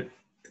do it.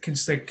 Can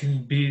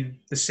be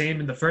the same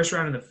in the 1st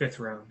round and the 5th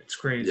round. It's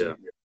crazy. Yeah.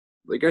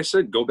 Like I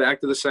said, go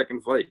back to the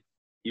 2nd fight.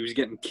 He was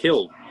getting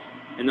killed,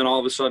 and then all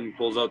of a sudden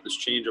pulls out this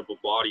change-up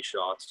of body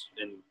shots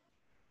and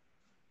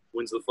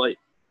wins the fight.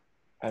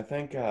 I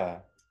think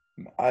I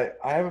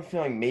have a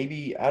feeling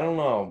maybe, I don't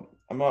know,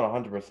 I'm not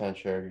 100%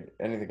 sure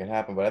anything can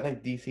happen, but I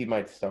think DC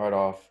might start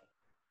off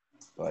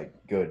like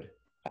good.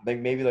 I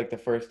think maybe like the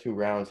first 2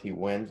 rounds he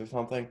wins or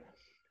something,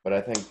 but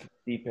I think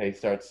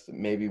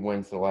Stipe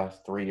wins the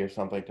last 3 or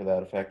something to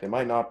that effect. It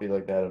might not be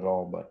like that at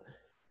all, but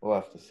we'll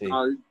have to see.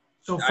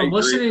 So from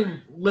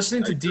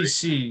listening to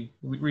DC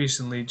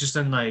recently, just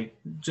in like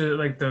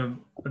the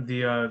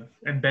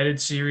embedded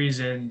series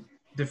and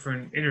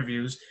different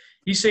interviews,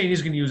 he's saying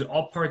he's going to use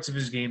all parts of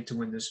his game to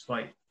win this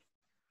fight.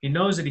 He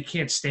knows that he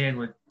can't stand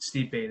with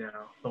Stipe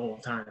now the whole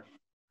time.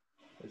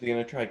 Is he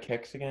going to try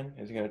kicks again?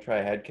 Is he going to try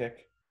a head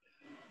kick?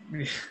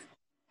 I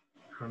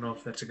don't know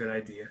if that's a good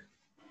idea.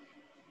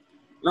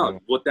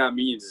 No, what that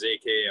means is,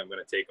 AKA, I'm going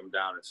to take him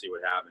down and see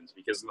what happens.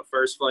 Because in the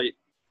first fight,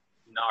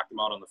 he knocked him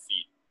out on the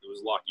feet. It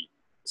was lucky.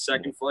 The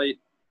second fight,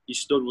 he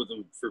stood with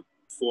him for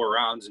 4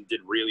 rounds and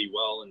did really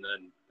well. And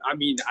then, I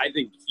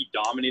think he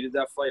dominated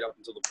that fight up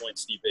until the point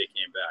Stipe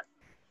came back.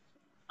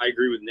 I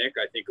agree with Nick.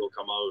 I think he'll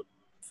come out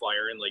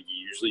firing like he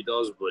usually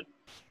does, but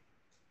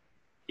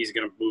he's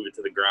going to move it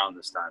to the ground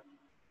this time.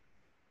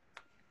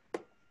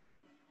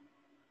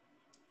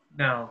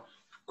 Now,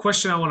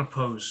 question I want to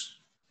pose.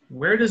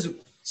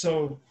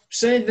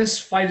 Saying this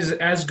fight is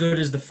as good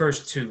as the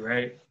first 2,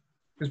 right?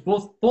 Because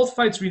both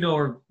fights we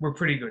know were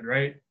pretty good,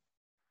 right?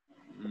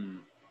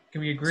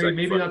 Can we agree?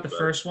 Maybe not the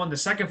first one. The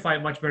second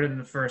fight much better than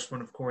the first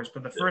one, of course,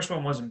 but the first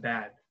one wasn't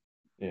bad.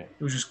 Yeah.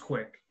 It was just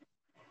quick.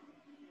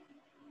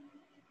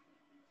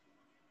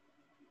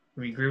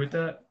 Do we agree with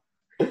that?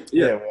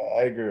 Yeah, well,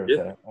 I agree with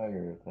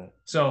that.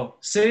 So,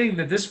 saying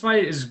that this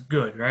fight is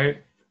good,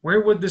 right? Where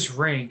would this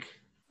rank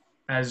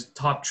as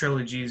top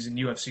trilogies in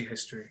UFC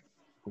history?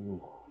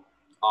 Ooh.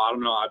 I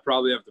don't know. I'd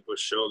probably have to put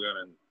Shogun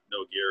and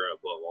Nogueira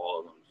above all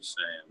of them. Just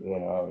saying.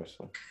 Yeah,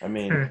 obviously. I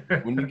mean,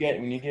 when you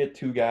get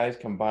 2 guys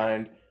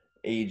combined,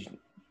 aged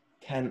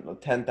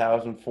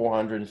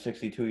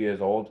 10,462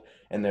 years old,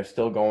 and they're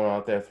still going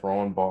out there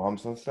throwing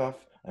bombs and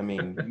stuff. I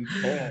mean, you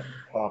can't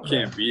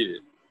beat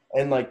it.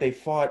 And like they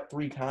fought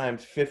 3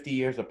 times, 50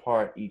 years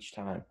apart each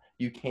time.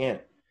 You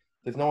can't.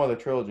 There's no other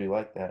trilogy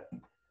like that.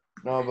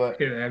 No,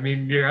 but yeah,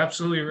 you're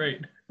absolutely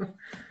right.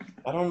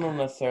 I don't know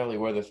necessarily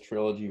where this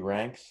trilogy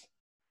ranks.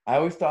 I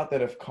always thought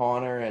that if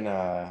Conor and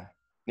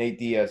Nate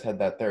Diaz had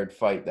that 3rd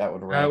fight, that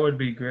would rank. That would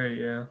be great,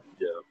 yeah.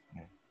 Yeah.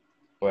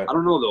 But I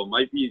don't know though. It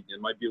might be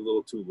a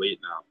little too late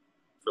now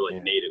for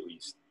Nate at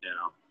least.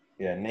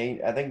 Yeah,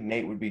 Nate. I think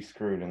Nate would be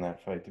screwed in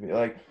that fight. To be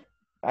like,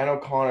 I know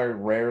Conor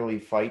rarely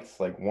fights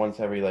like once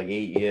every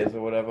 8 years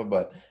or whatever,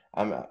 but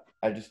I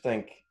just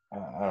think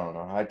I don't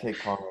know. I'd take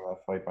Conor in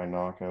that fight by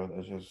knockout.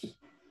 It's just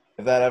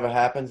if that ever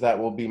happens, that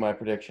will be my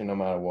prediction no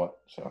matter what.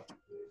 So.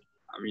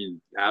 I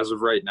mean, as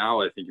of right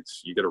now, I think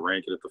you got to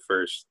rank it at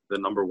the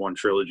number one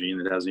trilogy,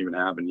 and it hasn't even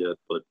happened yet.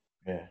 But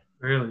Yeah.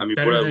 Really? I mean,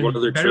 Better what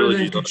other than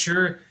trilogies?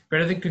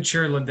 Better than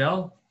Couture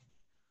Lindell?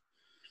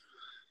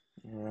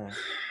 Yeah.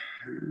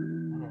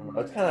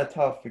 That's kind of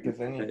tough because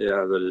then you.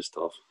 Yeah, that is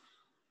tough.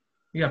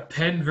 You got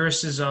Penn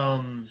versus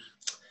who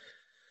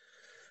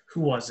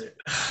was it?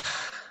 I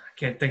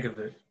can't think of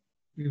it.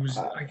 He was.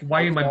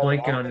 Why am I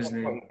blanking on his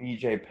name?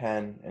 BJ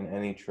Penn in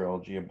any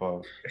trilogy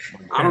above.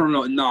 I don't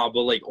know, no,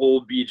 but like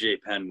old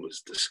BJ Penn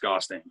was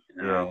disgusting.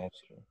 You know? Yeah,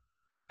 that's true.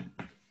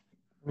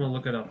 I'm gonna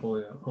look it up.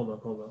 Hold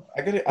up.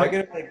 I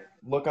gotta like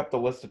look up the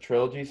list of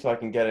trilogies so I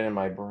can get it in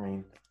my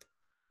brain.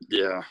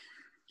 Yeah,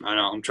 I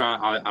know. I'm trying.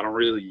 I don't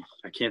really.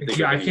 I can't think.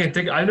 Yeah, of I can't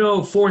think. I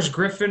know Forrest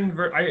Griffin.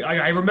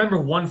 I remember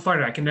one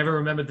fighter. I can never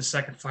remember the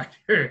second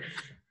fighter.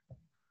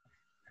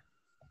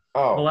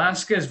 Oh,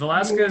 Velasquez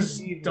Ortiz dos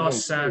was in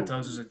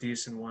Santos two. was a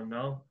decent one,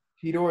 no?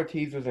 Tito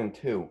Ortiz was in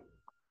 2.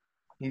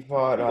 He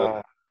fought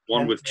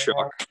one Ken with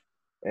Shamrock Chuck.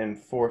 and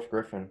Forrest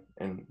Griffin,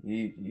 and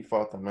he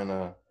fought them in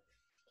a.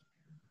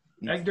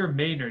 Edgar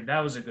Maynard, that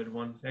was a good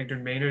one. Edgar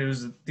Maynard, it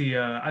was the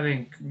I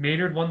think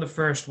Maynard won the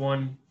first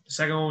one. The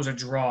second one was a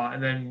draw,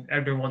 and then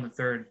Edgar won the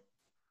third.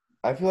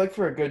 I feel like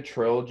for a good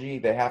trilogy,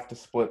 they have to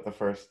split the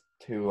first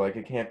 2. Like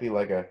it can't be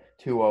like a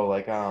 2-0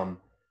 like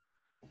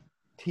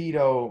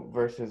Tito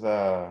versus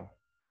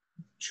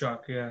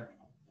Chuck, yeah.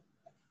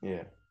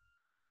 yeah.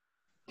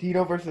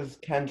 Tito versus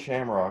Ken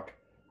Shamrock.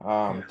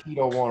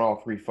 Tito won all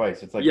 3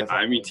 fights. It's like Yeah,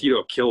 I mean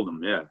Tito killed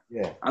him. Yeah.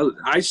 Yeah.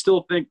 I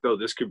still think though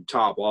this could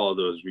top all of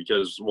those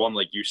because one,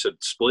 like you said,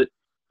 split.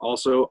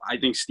 Also, I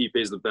think Stipe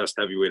is the best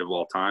heavyweight of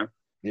all time.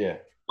 Yeah.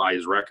 By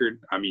his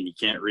record. I mean, you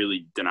can't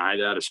really deny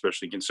that,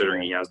 especially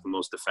considering he has the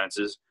most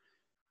defenses.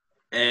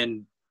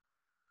 And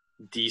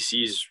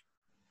DC's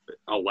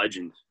a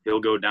legend. He'll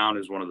go down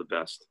as one of the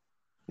best.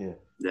 Yeah.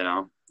 You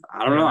know,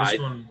 I don't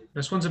know.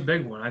 This one's a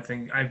big one. I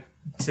think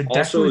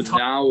also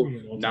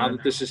now that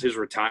this is his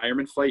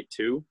retirement fight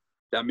too,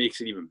 that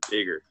makes it even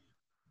bigger.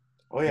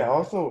 Oh yeah.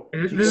 Also,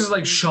 this is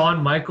like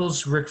Shawn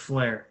Michaels, Ric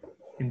Flair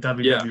in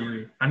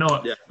WWE. Yeah. I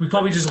know we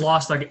probably just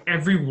lost like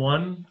every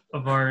one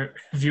of our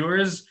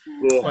viewers,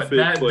 but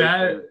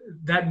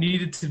that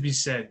needed to be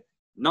said.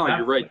 No,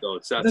 you're right though.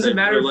 It doesn't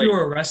matter if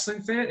you're a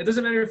wrestling fan. It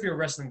doesn't matter if you're a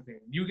wrestling fan.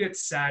 You get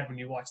sad when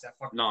you watch that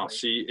fucking fight.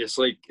 See, it's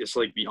like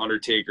the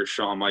Undertaker,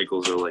 Shawn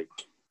Michaels are like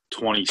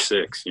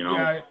 26. You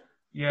know.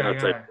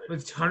 Yeah.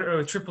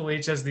 With Triple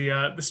H as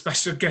the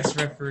special guest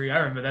referee. I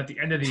remember that, the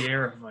end of the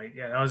era fight.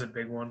 Yeah, that was a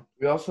big one.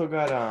 We also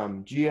got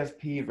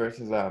GSP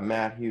versus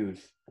Matt Hughes.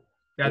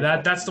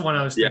 Yeah, that's the one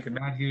I was thinking.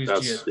 Matt Hughes,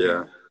 GSP.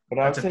 Yeah. But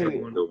I'd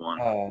say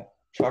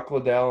Chuck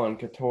Liddell and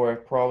Couture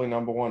probably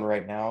number 1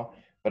 right now.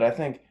 But I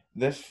think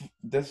this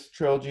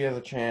trilogy has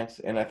a chance,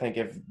 and I think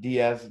if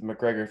Diaz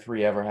McGregor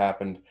 3 ever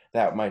happened,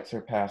 that might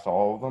surpass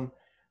all of them.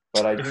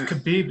 But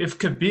if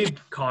Khabib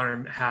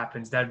Conor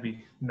happens, that'd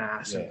be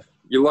massive. Yeah.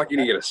 You're lucky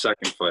to get a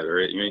second fight,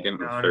 right? You ain't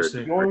getting a third.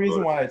 The only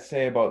reason why I'd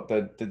say about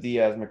the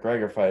Diaz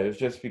McGregor fight is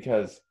just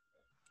because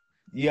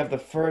you have the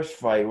first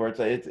fight where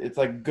it's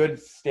like good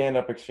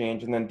stand-up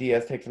exchange, and then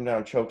Diaz takes him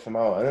down, chokes him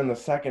out, and then the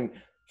second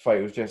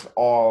fight was just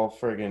all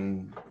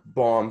friggin'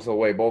 bombs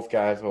away. Both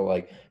guys were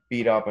like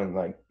beat up, and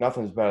like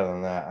nothing's better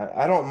than that.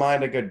 I don't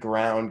mind a good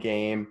ground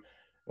game,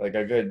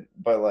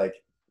 but like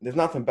there's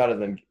nothing better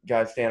than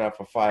guys standing up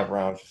for 5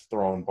 rounds just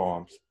throwing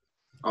bombs.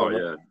 Oh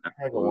yeah,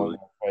 absolutely.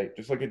 Fight.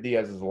 Just look at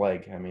Diaz's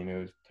leg. I mean, it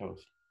was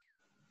toast.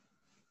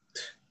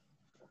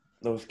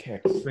 Those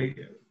kicks. But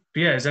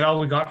yeah, is that all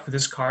we got for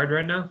this card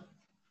right now?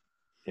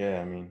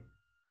 Yeah, I mean,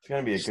 it's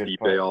gonna be a good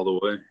fight all the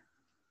way.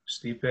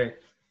 Stipe.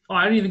 Oh,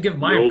 I didn't even give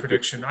my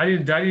prediction. I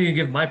didn't even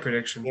give my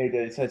prediction. Yeah,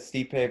 it said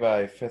Stipe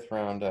by 5th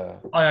round. Oh,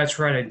 that's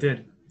right. I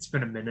did. It's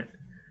been a minute.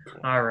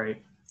 All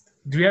right.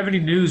 Do we have any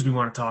news we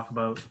want to talk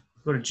about?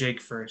 Go to Jake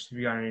first. If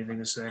you got anything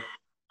to say.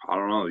 I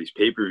don't know. These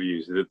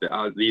pay-per-views,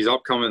 these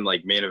upcoming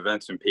like main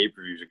events and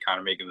pay-per-views are kind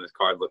of making this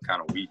card look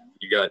kind of weak.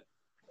 You got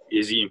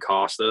Izzy and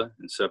Costa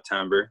in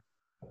September.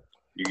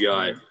 You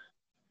got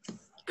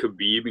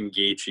Khabib and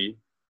Gaethje,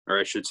 or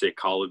I should say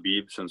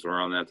Khabib, since we're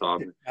on that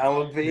topic.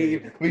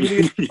 Khabib. We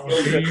gotta get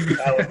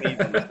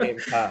Khabib in the same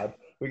card.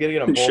 We gotta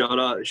get them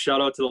both. Shout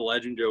out to the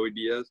legend Joey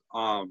Diaz.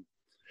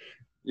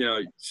 You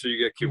know, so you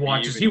get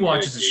Khabib. He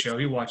watches the show.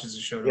 He watches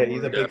the show. Yeah,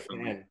 he's a big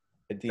fan.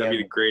 That'd be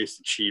the greatest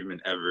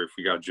achievement ever if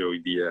we got Joey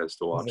Diaz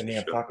to watch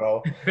the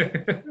show.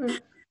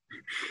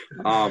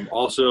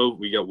 Also,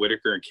 we got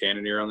Whitaker and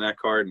Cannonier on that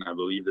card, and I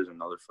believe there's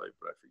another fight,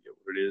 but I forget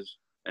what it is.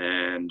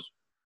 And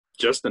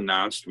just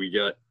announced, we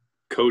got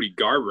Cody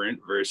Garbrandt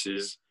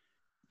versus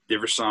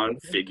Diverson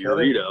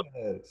Figueiredo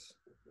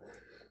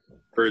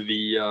for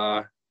the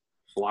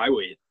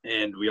flyweight,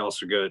 and we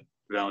also got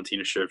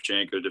Valentina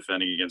Shevchenko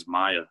defending against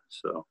Maya.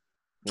 So.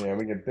 Yeah,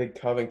 we get Big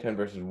Covington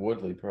versus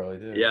Woodley probably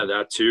too. Yeah,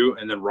 that too.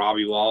 And then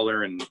Robbie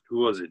Lawler and who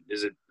was it?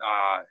 Is it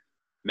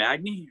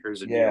Magny or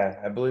is it Neil?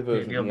 I believe it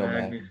was Neil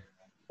Magny.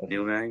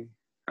 Neil Magny?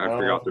 I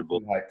forgot they're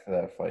both hyped for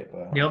that fight.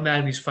 But Neil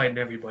Magny's fighting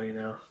everybody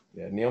now.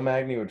 Yeah, Neil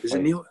Magny would fight. Is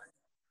it Neil?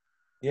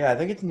 Yeah, I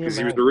think it's near Because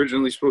he was Magny.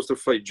 originally supposed to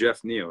fight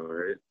Jeff Neal,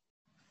 right?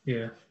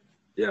 Yeah.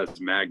 Yeah, it's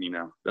Magny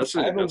now. That's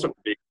I a have a,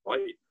 big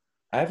fight.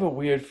 I have a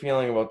weird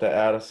feeling about the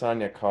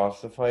Adesanya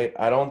Costa fight.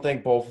 I don't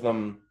think both of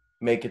them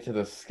make it to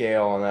the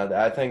scale on that.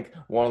 I think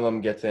one of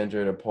them gets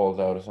injured or pulls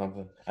out or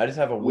something. I just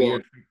have a Well,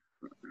 weird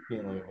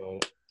feeling about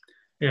it.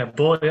 Yeah,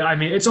 boy. I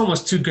mean, it's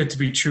almost too good to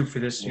be true for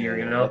this year.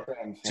 You Yeah, know, that's what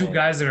I'm two saying.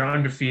 guys that are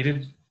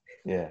undefeated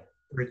Yeah.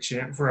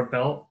 for a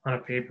belt on a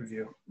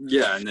pay-per-view.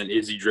 yeah, and then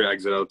Izzy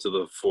drags it out to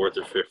the 4th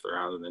or 5th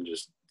round and then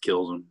just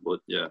kills him. But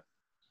yeah,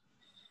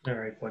 All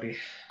right, buddy.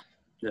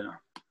 yeah.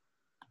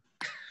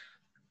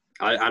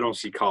 I don't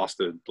see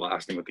Costa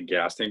blasting with the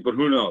gas tank, but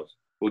who knows?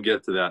 We'll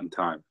get to that in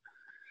time.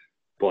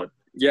 But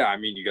yeah, I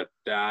mean, you got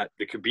that.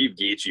 The Khabib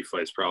Gaethje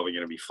fight's probably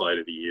going to be fight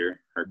of the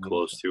year or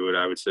close to it,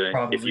 I would say.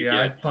 Probably, if you yeah.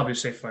 get, I'd probably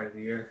say fight of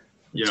the year.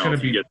 you It's know, gonna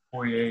if you be get,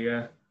 Poirier,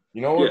 yeah.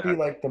 You know what would Yeah. be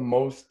like the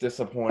most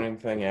disappointing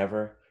thing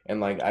ever? And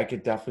like I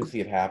could definitely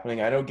see it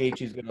happening. I know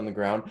Gaethje's good on the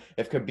ground.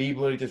 If Khabib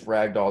literally just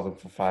ragdolled him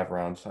for 5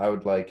 rounds, I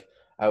would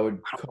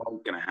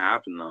call. going to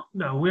happen though.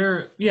 No,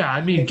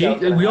 I mean, think that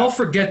was gonna we all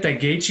happen. forget that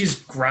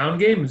Gaethje's ground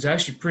game is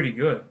actually pretty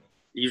good.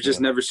 You've just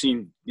never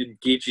seen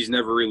Gaethje's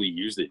never really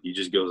used it. He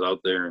just goes out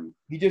there and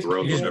He just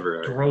throws He just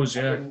whatever. throws,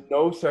 yeah. in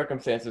no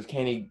circumstances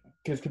can he,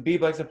 because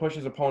Khabib likes to push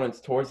his opponents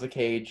towards the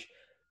cage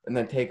and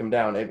then take him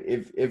down.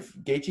 If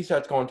Gaethje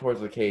starts going towards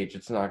the cage,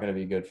 it's not going to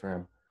be good for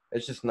him.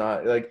 It's just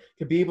not like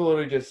Khabib will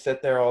literally just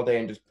sit there all day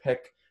and just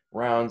pick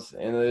rounds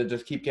and they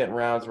just keep getting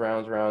rounds.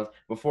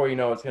 Before you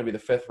know, it's going to be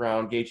the 5th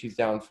round. Gaethje's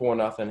down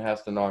 4-0,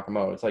 has to knock him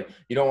out. It's like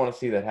you don't want to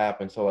see that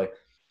happen. So like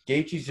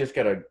Gaethje's just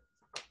got to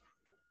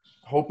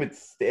hope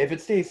if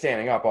it stays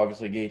standing up.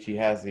 Obviously, Gaethje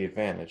has the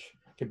advantage.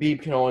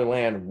 Khabib can only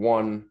land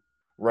one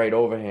right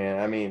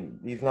overhand. I mean,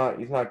 he's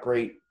not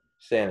great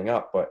standing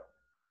up, but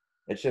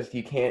it's just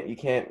you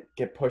can't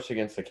get pushed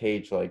against the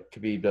cage like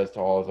Khabib does to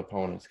all his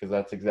opponents because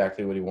that's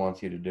exactly what he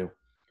wants you to do.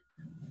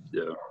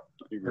 Yeah.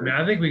 I mean,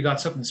 I think we got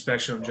something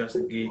special in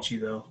Justin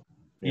Gaethje, though.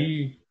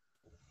 Yeah.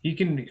 He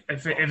can.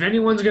 If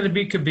anyone's going to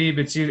beat Khabib,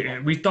 it's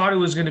either we thought it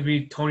was going to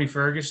be Tony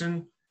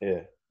Ferguson.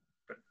 Yeah.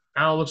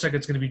 Now it looks like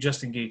it's going to be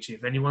Justin Gaethje.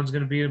 If anyone's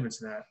going to beat him, it's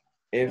that.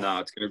 No,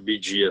 it's going to be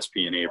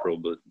GSP in April,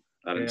 but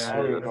I didn't Yeah, say I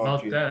don't know that.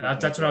 about that.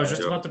 That's what I was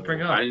just about to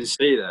bring up. I didn't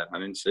say that. I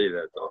didn't say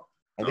that though.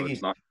 I think it's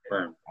he's. not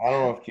confirmed. I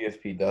don't know if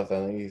GSP does.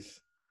 I think he's.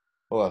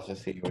 We'll have to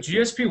see.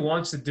 GSP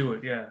wants to do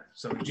it, yeah.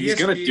 So GSP, He's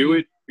going to do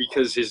it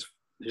because his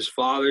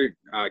father,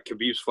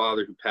 Khabib's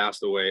father, who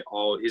passed away,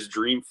 his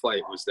dream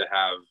fight was to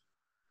have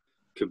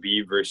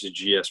Khabib versus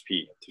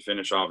GSP to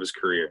finish off his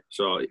career.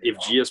 So if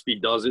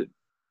GSP does it,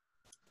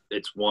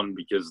 it's 1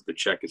 because the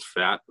check is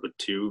fat, but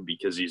 2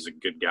 because he's a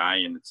good guy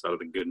and it's out of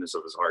the goodness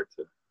of his heart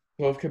to.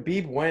 So if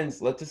Khabib wins,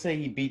 let's just say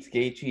he beats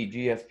Gaethje,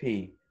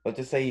 GSP. Let's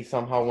just say he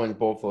somehow wins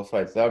both those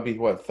fights. That would be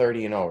what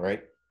 30-0,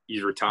 right?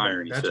 He's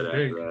retiring. He That's said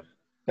big. after that.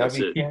 That'd That's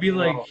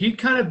it. he'd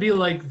kind of be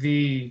like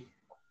the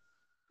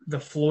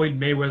Floyd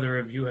Mayweather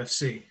of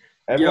UFC.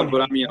 Yeah,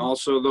 but I mean,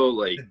 also though,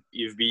 like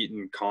you've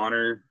beaten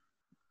Conor,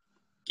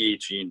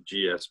 Gaethje, and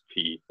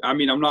GSP. I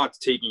mean, I'm not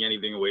taking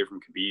anything away from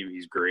Khabib.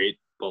 He's great,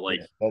 but like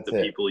that's the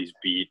it. people he's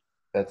beat.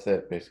 That's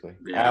it, basically.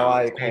 Yeah.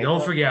 Ally Hey,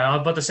 don't forget. I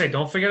was about to say,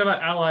 don't forget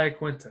about Ally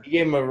Quinta. He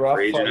gave him a rough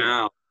Raging fight.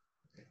 out.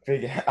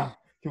 Big Al.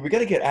 Dude, we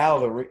gotta get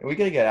Al the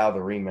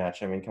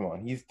rematch. I mean, come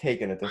on, he's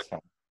taking it this time.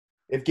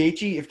 If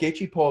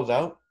Gaethje pulls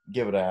out,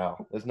 give it to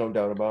Al. There's no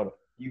doubt about it.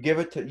 You give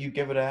it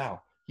to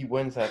Al. He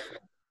wins that.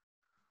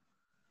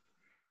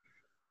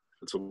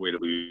 That's a way to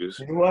lose.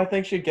 You know who I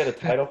think should get a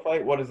title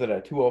fight? What is it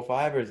at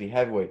 205 or is he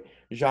heavyweight?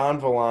 Jean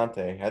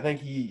Vellante. I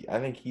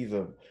think he's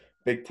a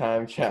big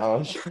time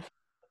challenge.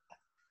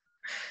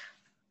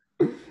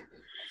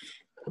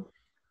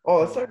 Oh,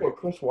 let's talk about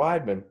Chris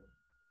Weidman.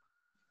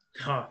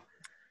 Huh.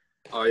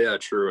 Oh yeah,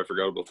 true. I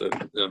forgot about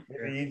that. Yeah.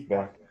 Maybe he's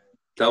back.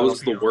 That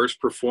was the worst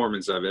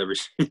performance I've ever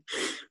seen.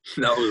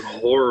 That was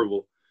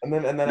horrible. And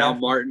then Now after-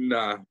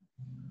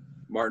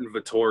 Martin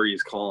Vittori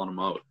is calling him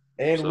out.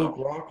 and so- Luke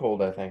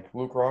Rockhold, I think.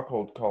 Luke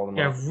Rockhold called him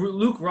Yeah, out.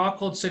 Luke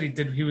Rockhold said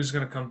he was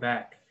going to come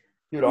back.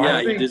 Dude, Yeah, I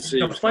honestly, he did say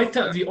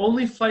the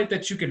only fight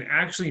that you can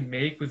actually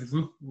make with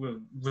Luke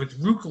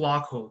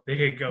Rockhold. There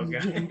you go,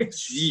 guys.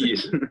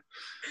 Jeez.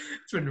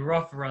 It's been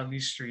rough around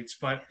these streets,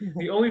 but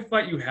the only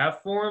fight you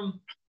have for him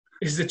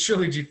is the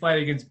trilogy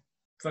fight against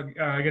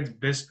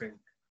Bisping.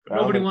 But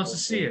nobody wants to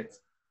see it.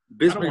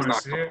 Bisping's wanna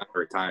not see coming it. back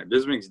for a time.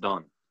 Bisping's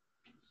done.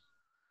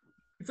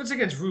 If it's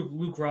against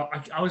Luke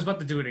Rock, I was about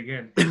to do it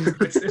again.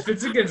 If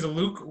it's against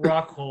Luke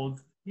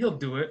Rockhold, he'll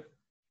do it.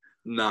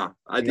 Nah,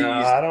 I think no,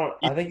 he's I don't.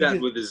 I he's think that he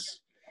with his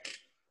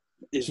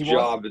He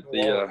job wants at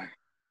to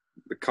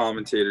the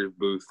commentator's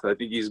booth. I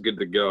think he's good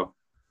to go.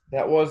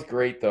 that was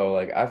great though.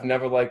 Like I've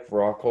never liked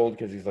Rockhold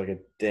because he's like a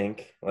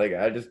dink. Like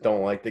I just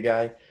don't like the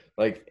guy.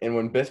 Like and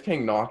when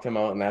Bisping knocked him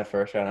out in that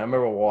first round, I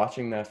remember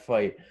watching that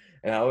fight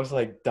and I was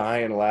like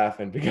dying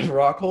laughing because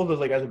Rockhold was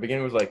like at the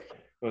beginning was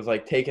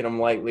like taking him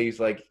lightly. He's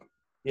like,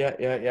 yeah,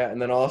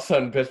 and then all of a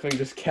sudden Bisping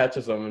just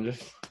catches him and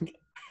just.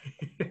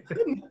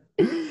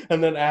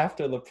 And then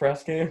after the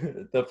press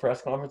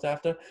conference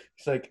after,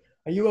 he's like,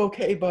 Are you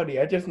okay, buddy?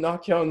 I just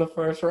knocked you out in the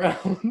first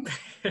round.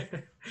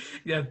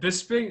 Yeah,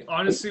 Bisping.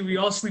 Honestly, we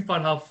all sleep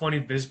on how funny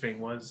Bisping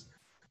was.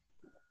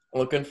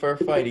 Looking for a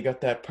fight. He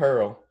got that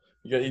pearl.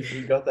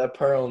 You got that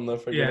pearl in the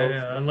freaking Yeah, ocean.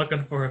 yeah. I'm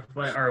looking for a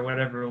fight or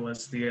whatever it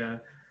was. Oh yeah,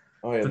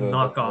 The the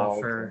knockoff vlog.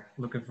 for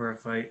looking for a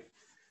fight.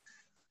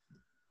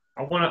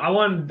 I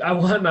want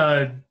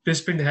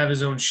Bisping to have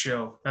his own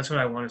show. That's what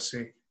I want to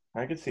see.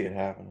 I could see it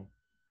happening.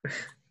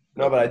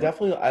 No, but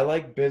I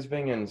like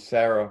Bisping and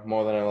Sarah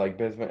more than I like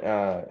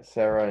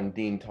Sarah and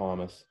Dean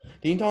Thomas.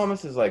 Dean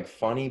Thomas is like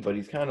funny, but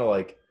he's kind of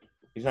like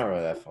he's not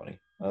really that funny.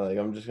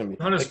 I'm just gonna be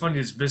Not as like, funny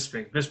as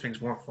Bisping.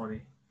 Bisping's more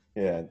funny.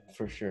 yeah,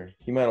 for sure.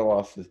 He might have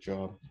lost his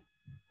job.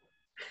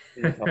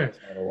 Dean Thomas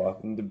might have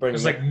lost. And to bring It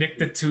was him like Nick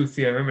the Tooth.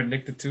 Yeah, remember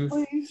Nick the Tooth?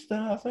 please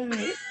stop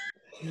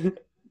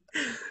it.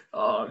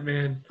 Oh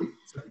man,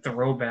 it's like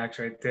throwbacks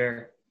right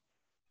there.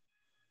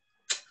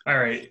 All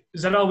right,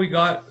 is that all we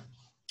got?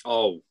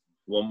 Oh,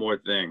 one more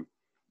thing.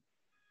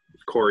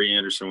 Corey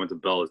Anderson went to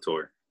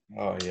Bellator.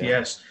 Oh yeah.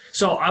 Yes.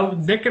 So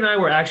Nick and I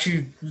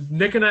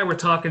were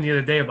talking the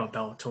other day about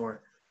Bellator.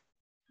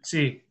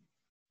 See,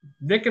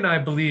 Nick and I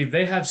believe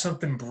they have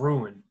something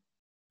brewing.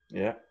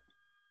 Yeah.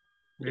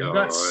 They've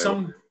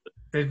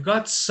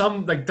got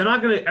some like they're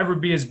not gonna ever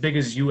be as big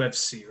as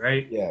UFC,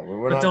 right? Yeah.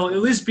 We're But not. they'll at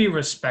least be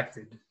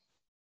respected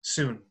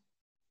soon.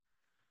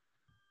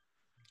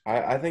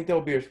 I think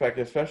they'll be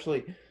respected,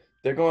 especially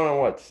they're going on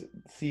what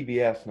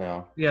CBS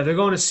now. Yeah, they're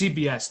going to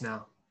CBS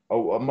now.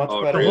 Oh, a much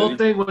Oh, better. The really? whole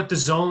thing with the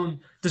zone,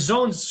 the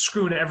zone's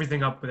screwing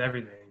everything up with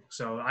everything.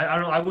 So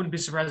I wouldn't be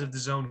surprised if the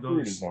zone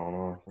goes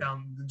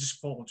down, just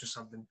folds or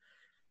something.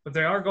 But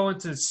they are going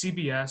to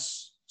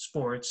CBS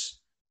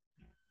Sports,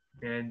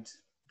 and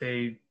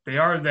they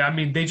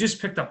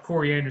just picked up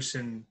Corey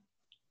Anderson.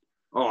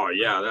 Oh,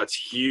 yeah, that's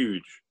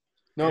huge.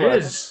 No, It but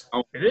is.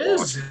 Oh, It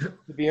is.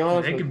 to be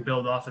honest, They with can you,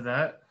 build off of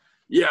that.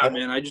 Yeah,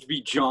 man, I just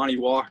beat Johnny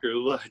Walker.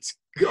 Let's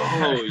go.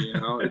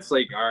 It's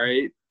like, all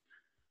right.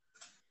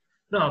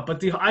 No, but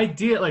the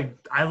idea,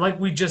 like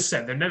we just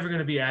said, they're never going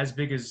to be as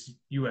big as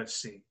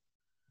UFC.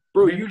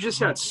 Bro, Maybe- you just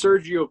had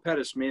Sergio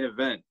Pettis main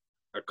event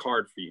a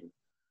card for you.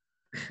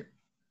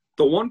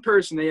 The one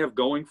person they have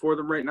going for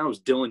them right now is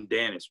Dylan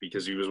Dennis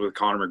because he was with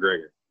Conor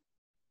McGregor.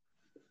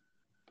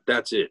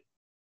 That's it.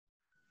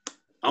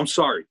 I'm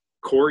sorry.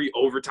 Corey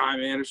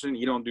Overtime Anderson,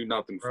 he don't do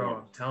nothing for Bro, him.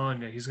 I'm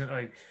telling you, he's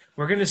gonna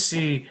we're gonna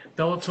see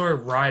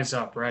Bellator rise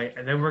up, right?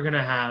 And then we're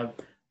gonna have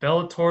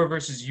Bellator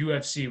versus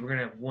UFC. We're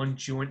gonna have one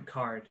joint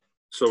card.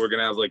 So we're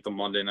gonna have like the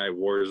Monday Night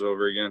Wars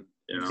over again.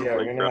 yeah, Like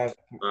we're gonna have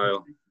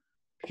style.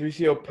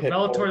 Patricio But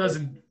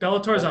Pitbull.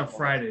 Bellator's on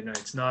Friday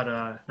nights,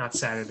 not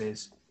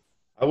Saturdays.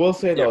 I will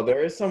say though,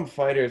 there is some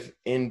fighters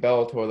in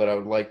Bellator that I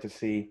would like to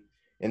see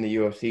in the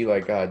UFC,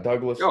 like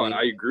Douglas Oh, Lee,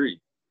 I agree.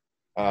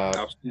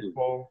 Absolutely.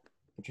 Pitbull,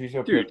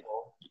 Patricio Dude. Pitbull.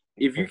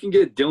 If you can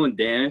get Dylan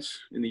Dennis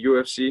in the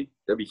UFC,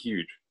 that'd be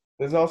huge.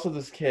 There's also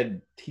this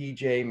kid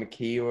TJ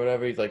McKee or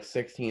whatever. He's like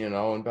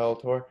 16-0 in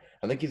Bellator.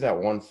 I think he's at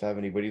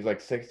 170, but he's like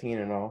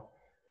 16-0.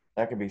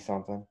 That could be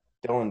something.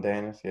 Dylan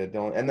Dennis, yeah,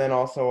 Dylan. And then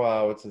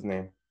also, what's his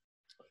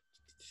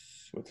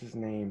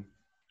name?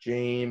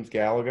 James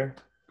Gallagher.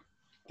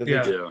 Does he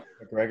Yeah. get Yeah.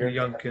 McGregor? The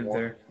young kid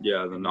there.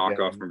 Yeah, the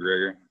knockoff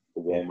McGregor,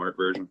 the Walmart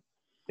version.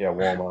 Yeah,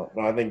 Walmart.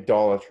 No, I think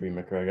Dollar Tree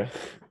McGregor.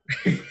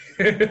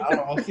 I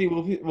don't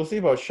know. We'll see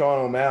about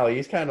Sean O'Malley.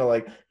 He's kind of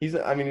like he's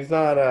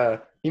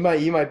not he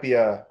might be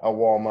a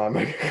Walmart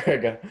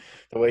McGregor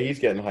the way he's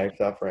getting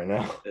hyped up right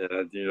now.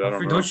 Yeah, dude, I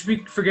don't know. Don't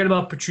you forget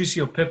about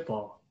Patricio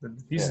Pitbull.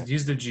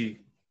 He's the G.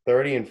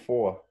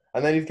 30-4,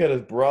 and then he's got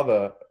his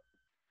brother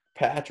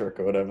Patrick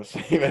or whatever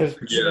same as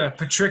Yeah.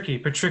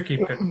 Patricky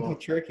Pitbull.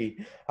 Tricky.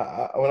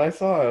 When I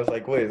saw it, I was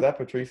like, wait, is that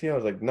Patricio? I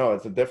was like, no,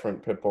 it's a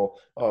different Pitbull.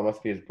 Oh, it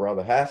must be his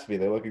brother. Has to be.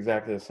 They look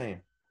exactly the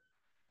same.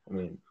 I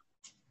mean,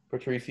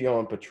 Patricio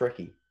and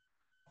Patricky.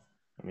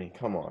 I mean,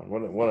 come on.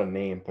 What a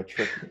name,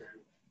 Patricky.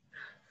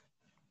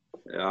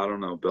 Yeah, I don't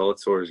know.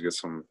 Bellator's got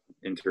some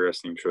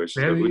interesting choices.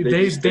 They have really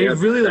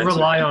defensive-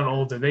 rely on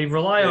older. They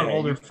rely on Yeah,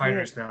 older you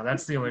fighters now.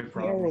 That's the only You can't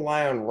problem.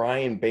 rely on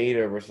Ryan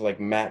Bader versus like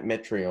Matt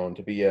Mitrione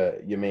to be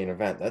your main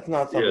event. That's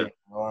not something Yeah. you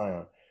can rely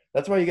on.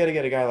 That's why you got to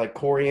get a guy like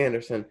Corey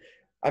Anderson.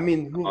 I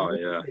mean, Oh,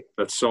 yeah.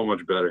 That's so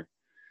much better.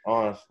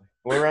 honestly,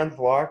 Lorenz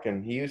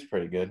Larkin, he was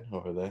pretty good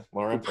over there.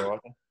 Lorenz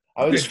Larkin.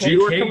 I was Is expecting-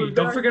 Fedor Jake coming Hager.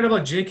 Don't back? forget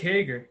about Jake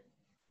Hager,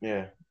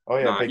 yeah. Oh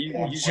yeah. Nah, big he-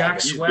 Jack he's-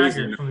 Jack Swagger. he's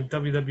Swagger busy. from the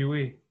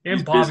WWE, and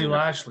He's Bobby busy now.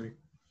 Lashley,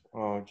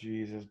 Oh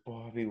Jesus,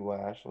 Bobby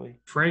Lashley.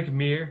 Frank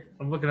Mir.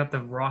 I'm looking at the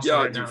roster Yeah,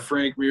 right dude, now.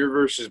 Frank Mir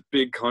versus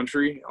Big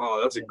Country. Oh,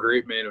 that's a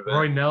great main event.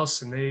 Roy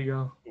Nelson. There you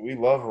go. We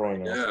love Roy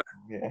Nelson.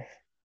 Yeah,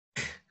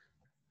 Yeah.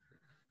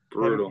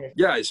 brutal.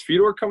 Yeah, is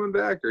Fedor coming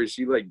back, or is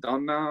he like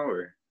done now?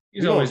 Or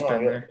He's No, always no,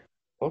 been yeah. there.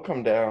 They'll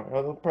come down.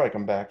 They'll probably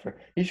come back for.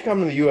 He should come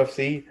to the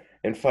UFC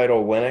and fight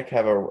Olenek.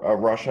 Have a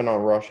Russian on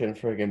Russian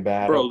friggin'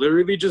 battle. bro,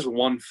 literally just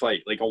one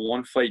fight, like a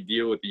one-fight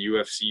deal with the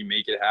UFC.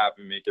 Make it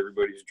happen. Make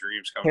everybody's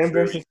dreams come Him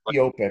true. versus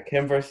Steelpick.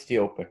 Him versus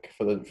Steelpick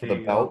for the There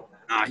you belt.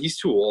 Nah, he's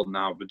too old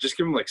now. But just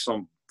give him like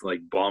some like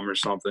bum or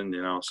something.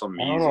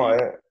 Something I easy. don't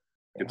know.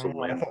 Gets a I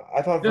win.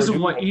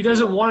 thought He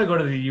doesn't want to go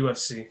to the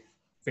UFC.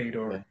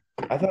 Fedor. Yeah.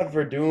 I thought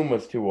Verdum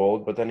was too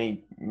old, but then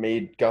he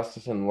made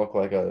Gustafsson look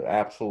like an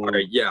absolute. All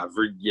right,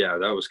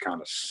 that was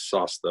kind of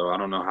sus though. I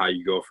don't know how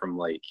you go from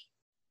like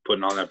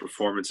putting on that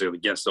performance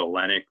against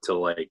Olenek to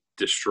like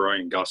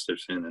destroying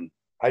Gustafsson, and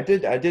I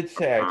did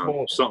say I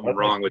told something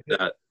wrong with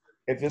that.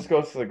 If this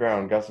goes to the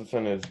ground,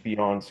 Gustafsson is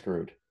beyond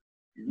screwed.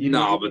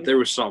 No, but there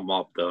was something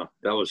up though.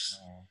 That was.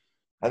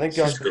 I think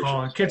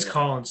Kid's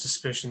calling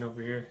suspicion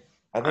over here.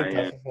 I think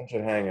Gustafsson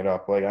should hang it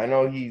up. Like I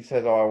know he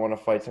says, "Oh, I want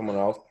to fight someone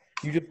else."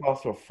 You just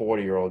lost to a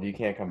 40-year-old. You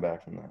can't come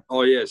back from that.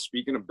 Oh yeah,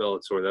 speaking of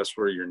Bellator, that's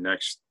where your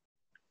next.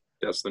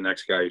 That's the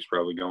next guy who's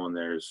probably going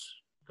there is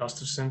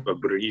Gustafsson.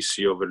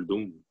 Fabricio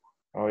Verdum.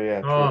 Oh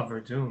yeah. Oh,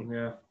 Verdum,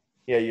 yeah.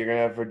 Yeah, you're gonna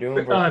have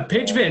Verdum.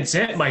 Paige Van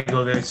Zandt might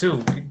go there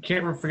too.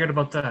 Can't forget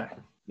about that.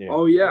 Yeah.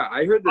 Oh yeah,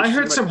 I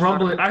heard some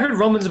rumbling. I heard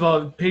rumblings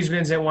about Paige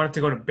Van Zandt wanted to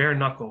go to bare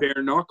knuckle.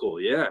 Bare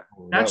knuckle, yeah.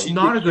 That's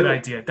not a good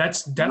idea.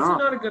 That's definitely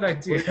not a good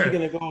idea. Who's he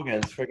gonna go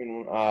against?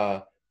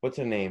 Freaking what's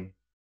her name?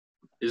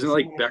 Isn't it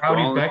like Beck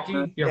Rowdy Rollins?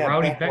 Becky? Yeah,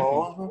 Rowdy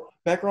Becky.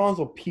 Beck Rollins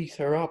will piece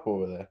her up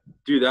over there.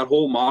 Dude, that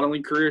whole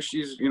modeling career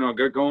she's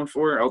got going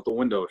for her out the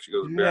window. She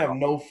goes. You have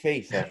no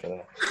face after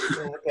that.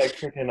 You look like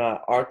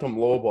freaking Artem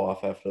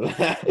Lobov after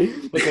that.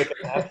 Look like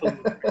an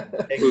absolute.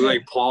 It was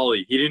like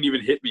Paulie. He didn't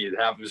even hit me.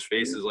 Half of his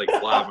face is like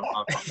flapping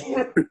off.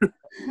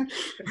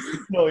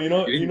 No, you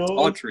know,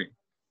 touch me.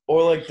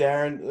 Or like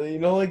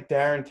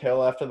Darren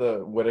Till after the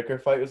Whitaker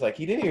fight was like,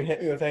 he didn't even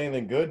hit me with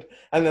anything good.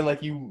 And then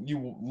like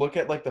you look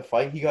at like the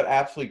fight, he got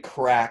absolutely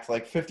cracked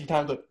like 50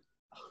 times. Like,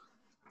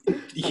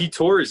 he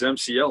tore his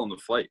MCL in the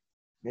fight.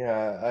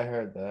 Yeah, I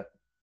heard that.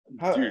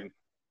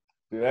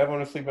 Dude,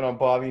 everyone is sleeping on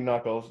Bobby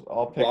Knuckles.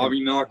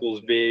 Bobby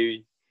Knuckles,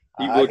 baby.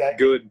 He looked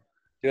good.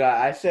 Dude,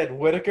 I said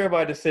Whitaker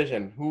by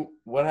decision.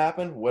 What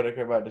happened?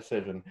 Whitaker by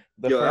decision.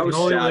 That was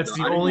sad. That's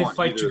the only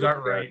fight you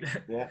got right.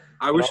 Yeah.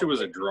 I wish it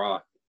was a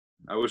draw.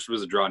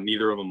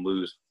 Neither of them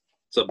lose.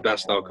 It's the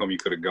best outcome you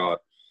could have got.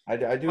 I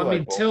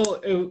mean, Till.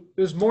 It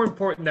was more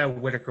important that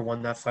Whitaker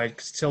won that fight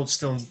because Till's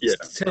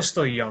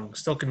still young,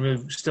 still can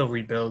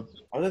rebuild.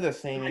 Are they the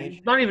same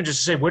age? Not even just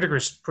to say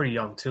Whitaker's pretty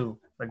young too.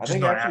 Like, I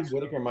think actually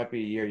Whitaker might be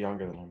a year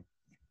younger than him.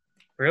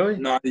 Really?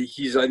 No, I think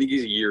he's a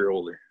year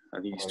older. I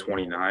think he's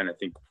 29. I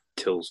think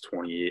Till's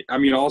 28. I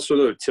mean, also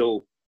though,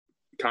 Till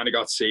kind of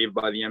got saved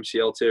by the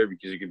MCL tear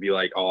because he could be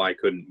like, "Oh, I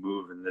couldn't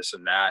move and this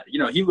and that."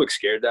 He looked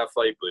scared that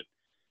fight, but.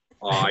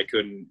 I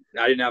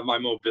didn't have my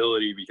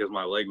mobility because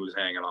my leg was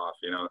hanging off,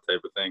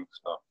 type of thing.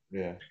 So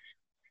yeah,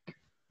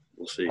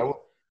 we'll see.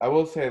 I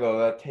will say though,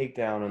 that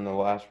takedown in the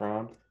last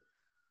round,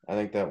 I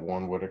think that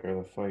won Whitaker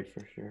the fight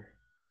for sure.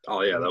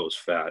 Oh yeah, that was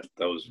fat.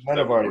 He might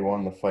have already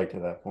won the fight to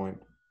that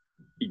point.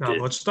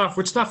 Let's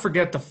not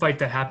forget the fight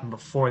that happened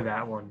before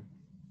that one.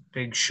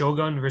 Big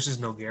Shogun versus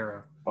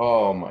Nogueira.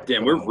 Oh my!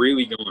 Damn, we're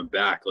really going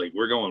back. Like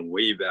we're going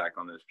way back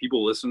on this.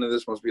 People listening to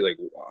this must be like,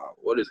 "Wow,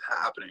 what is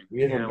happening?"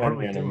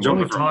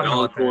 Jumping from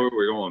Bellator,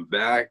 we're going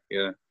back.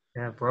 Yeah.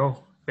 Yeah,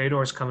 bro.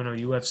 Fedor's coming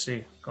to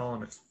UFC.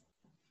 Calling it.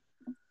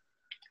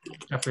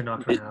 Definitely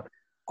not gonna happen.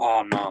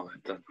 Oh no!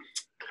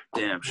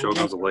 Damn,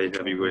 Shogun's a light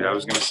heavyweight. I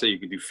was gonna say you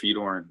could do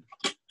Fedor and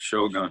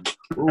Shogun.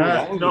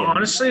 No,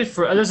 honestly, it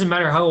doesn't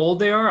matter how old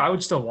they are. I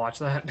would still watch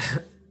that.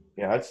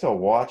 Yeah, I'd still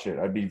watch it.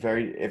 I'd be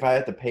if I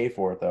had to pay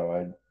for it though.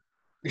 I'd.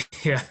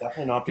 Yeah,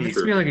 definitely not be. It needs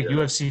to be like a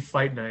UFC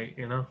fight night,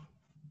 not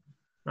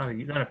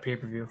a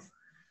pay-per-view.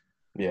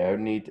 Yeah,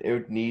 it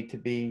would need to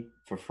be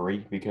for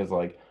free because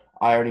like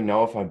I already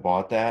know if I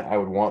bought that, I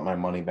would want my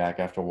money back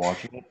after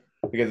watching it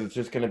because it's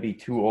just gonna be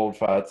two old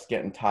fights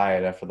getting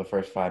tired after the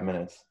first 5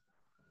 minutes,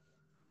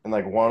 and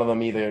like one of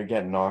them either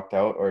get knocked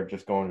out or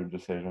just going to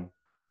decision.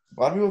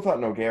 A lot of people thought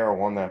Nogueira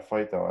won that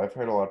fight though. I've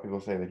heard a lot of people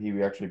say that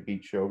he actually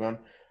beat Shogun.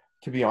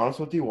 To be honest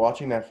with you,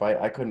 watching that fight,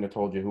 I couldn't have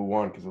told you who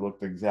won because it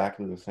looked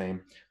exactly the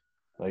same.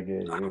 Like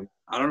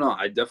I don't know.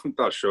 I definitely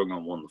thought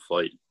Shogun won the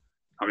fight.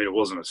 I mean, it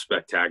wasn't a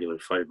spectacular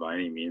fight by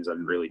any means. I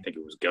didn't really think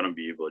it was gonna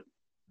be, but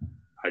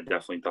I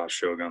definitely thought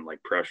Shogun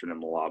pressured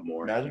him a lot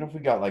more. Imagine if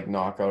we got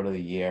knockout of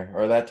the year,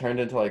 or that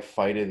turned into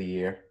fight of the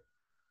year.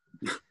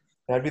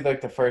 That'd be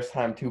the first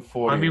time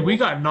 240. I mean, we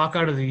got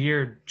knockout of the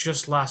year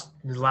just the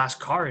last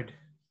card.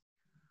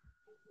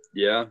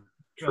 Yeah.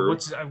 True.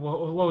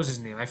 What was his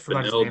name? I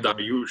forgot his name.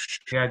 Dariush.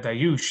 Yeah,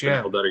 Dariush.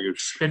 Yeah.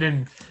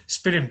 Dariush.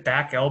 Spinning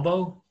back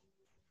elbow.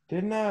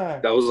 Didn't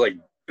that was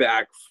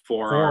back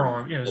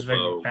forearm. Yeah, it was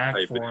back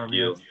forearm.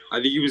 Yeah. I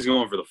think he was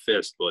going for the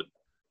fist, but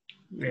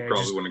he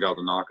probably wouldn't have got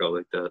the knockout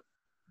like that.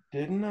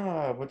 Didn't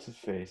what's his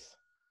face?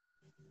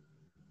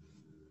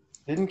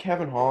 Didn't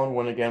Kevin Holland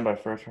win again by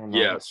first round?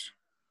 Yes.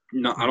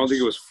 No, I don't think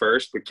it was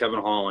first, but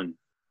Kevin Holland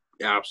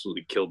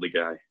absolutely killed the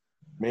guy.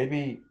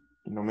 Maybe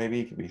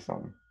he could be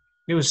something.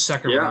 It was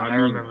second round. I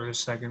remember the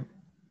second.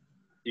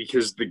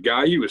 Because the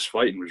guy he was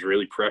fighting was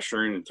really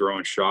pressuring and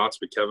throwing shots,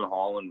 but Kevin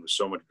Holland was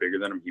so much bigger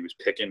than him. He was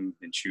picking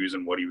and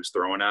choosing what he was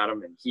throwing at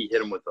him, and he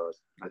hit him with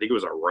I think it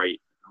was a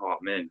right. Oh,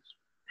 man.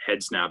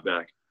 Head snap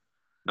back.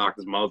 Knocked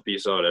his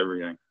mouthpiece out,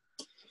 everything.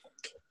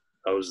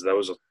 That was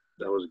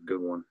a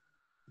good one.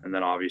 And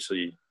then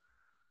obviously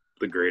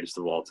the greatest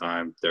of all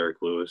time, Derek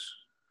Lewis.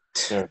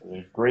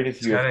 Seriously,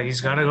 greatest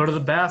He's got to go to the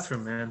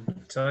bathroom, man. I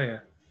tell you.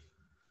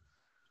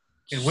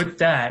 And with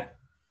that,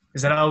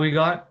 is that all we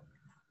got?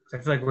 I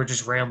feel like we're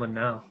just rambling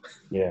now.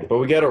 Yeah, but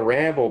we got to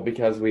ramble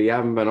because we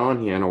haven't been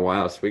on here in a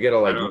while, so we got to I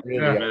like don't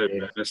really Yeah.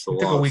 update it. missed a We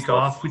lot took a of week stuff.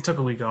 off. We took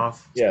a week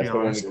off. Yeah, To be so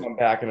when honest. we come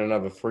back in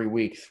another 3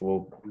 weeks,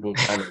 we'll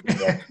kind of do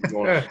that. We don't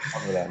want to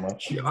cover that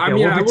much. I Yeah, mean,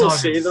 we'll be I will talking-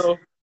 say though,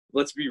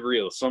 let's be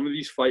real. Some of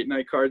these fight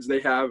night cards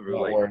they have are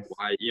Not like, worth.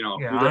 why, Yeah,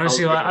 who the hell's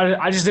honestly, gonna-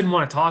 I just didn't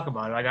want to talk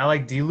about it. Like, I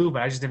like D-Lou,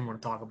 but I just didn't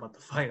want to talk about the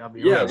fight. I'll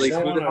be yeah, honest. like Yeah,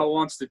 who the no. hell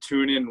wants to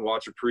tune in,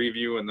 watch a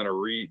preview, and then a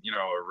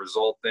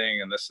result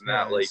thing and this and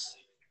that? Like,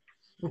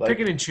 We're Like-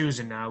 picking and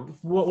choosing now.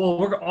 Well,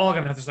 we're all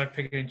gonna have to start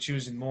picking and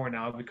choosing more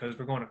now because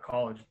we're going to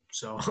college.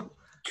 So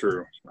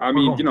true. I we're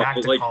mean, going back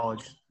but to like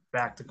college.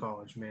 Back to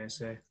college, may I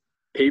say?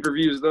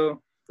 pay-per-views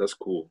though, that's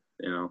cool.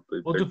 We'll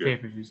they're do good.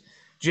 pay-per-views.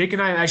 Jake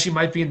and I actually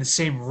might be in the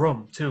same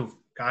room too,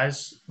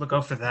 guys. Look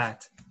out for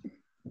that.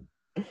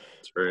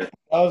 That's right.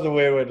 That was a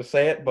weird way to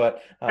say it,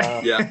 but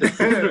Yeah.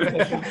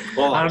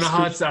 Well, I don't know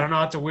how it's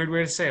a weird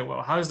way to say it.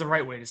 Well, how's the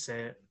right way to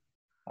say it?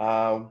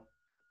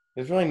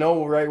 there's really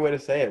no right way to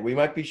say it. We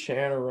might be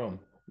sharing a room.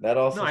 That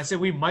also. No, I said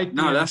we might be.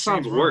 No, in that the same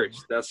sounds room.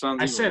 worse. That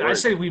sounds. I even said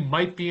worse. we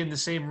might be in the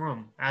same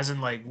room, as in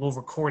like we'll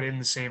record in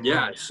the same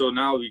Yeah. room. So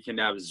now we can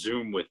have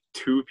Zoom with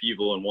 2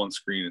 people in one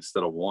screen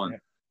instead of one. Yeah.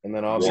 And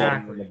then I'll be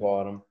Exactly. in the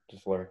bottom,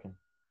 just lurking.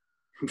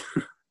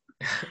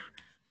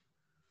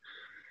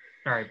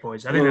 All right,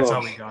 boys. I think that's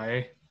all we got,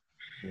 eh?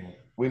 Yeah.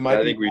 We might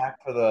I be think we- back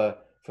for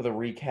the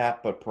recap,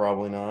 but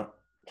probably not.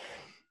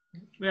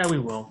 Yeah, we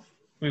will.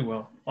 We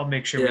will. I'll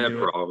make sure Yeah, we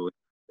do it. probably.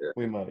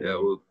 We might. Yeah,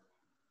 we'll get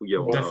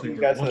We'll one. definitely You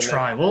do guys it. We'll have the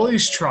try. next We'll at one.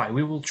 least try.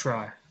 We will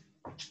try.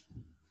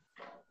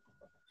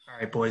 All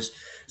right, boys.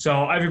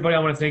 So, everybody, I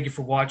want to thank you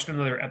for watching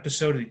another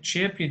episode of the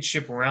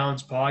Championship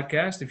Rounds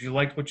podcast. If you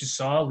liked what you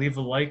saw, leave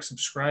a like,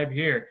 subscribe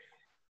here.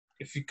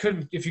 If you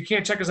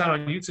can't check us out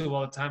on YouTube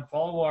all the time,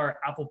 follow our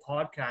Apple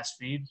Podcast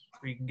feed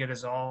where you can get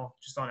us all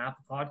just on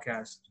Apple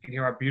Podcasts. You can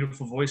hear our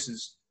beautiful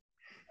voices.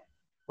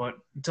 But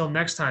until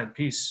next time,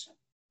 peace.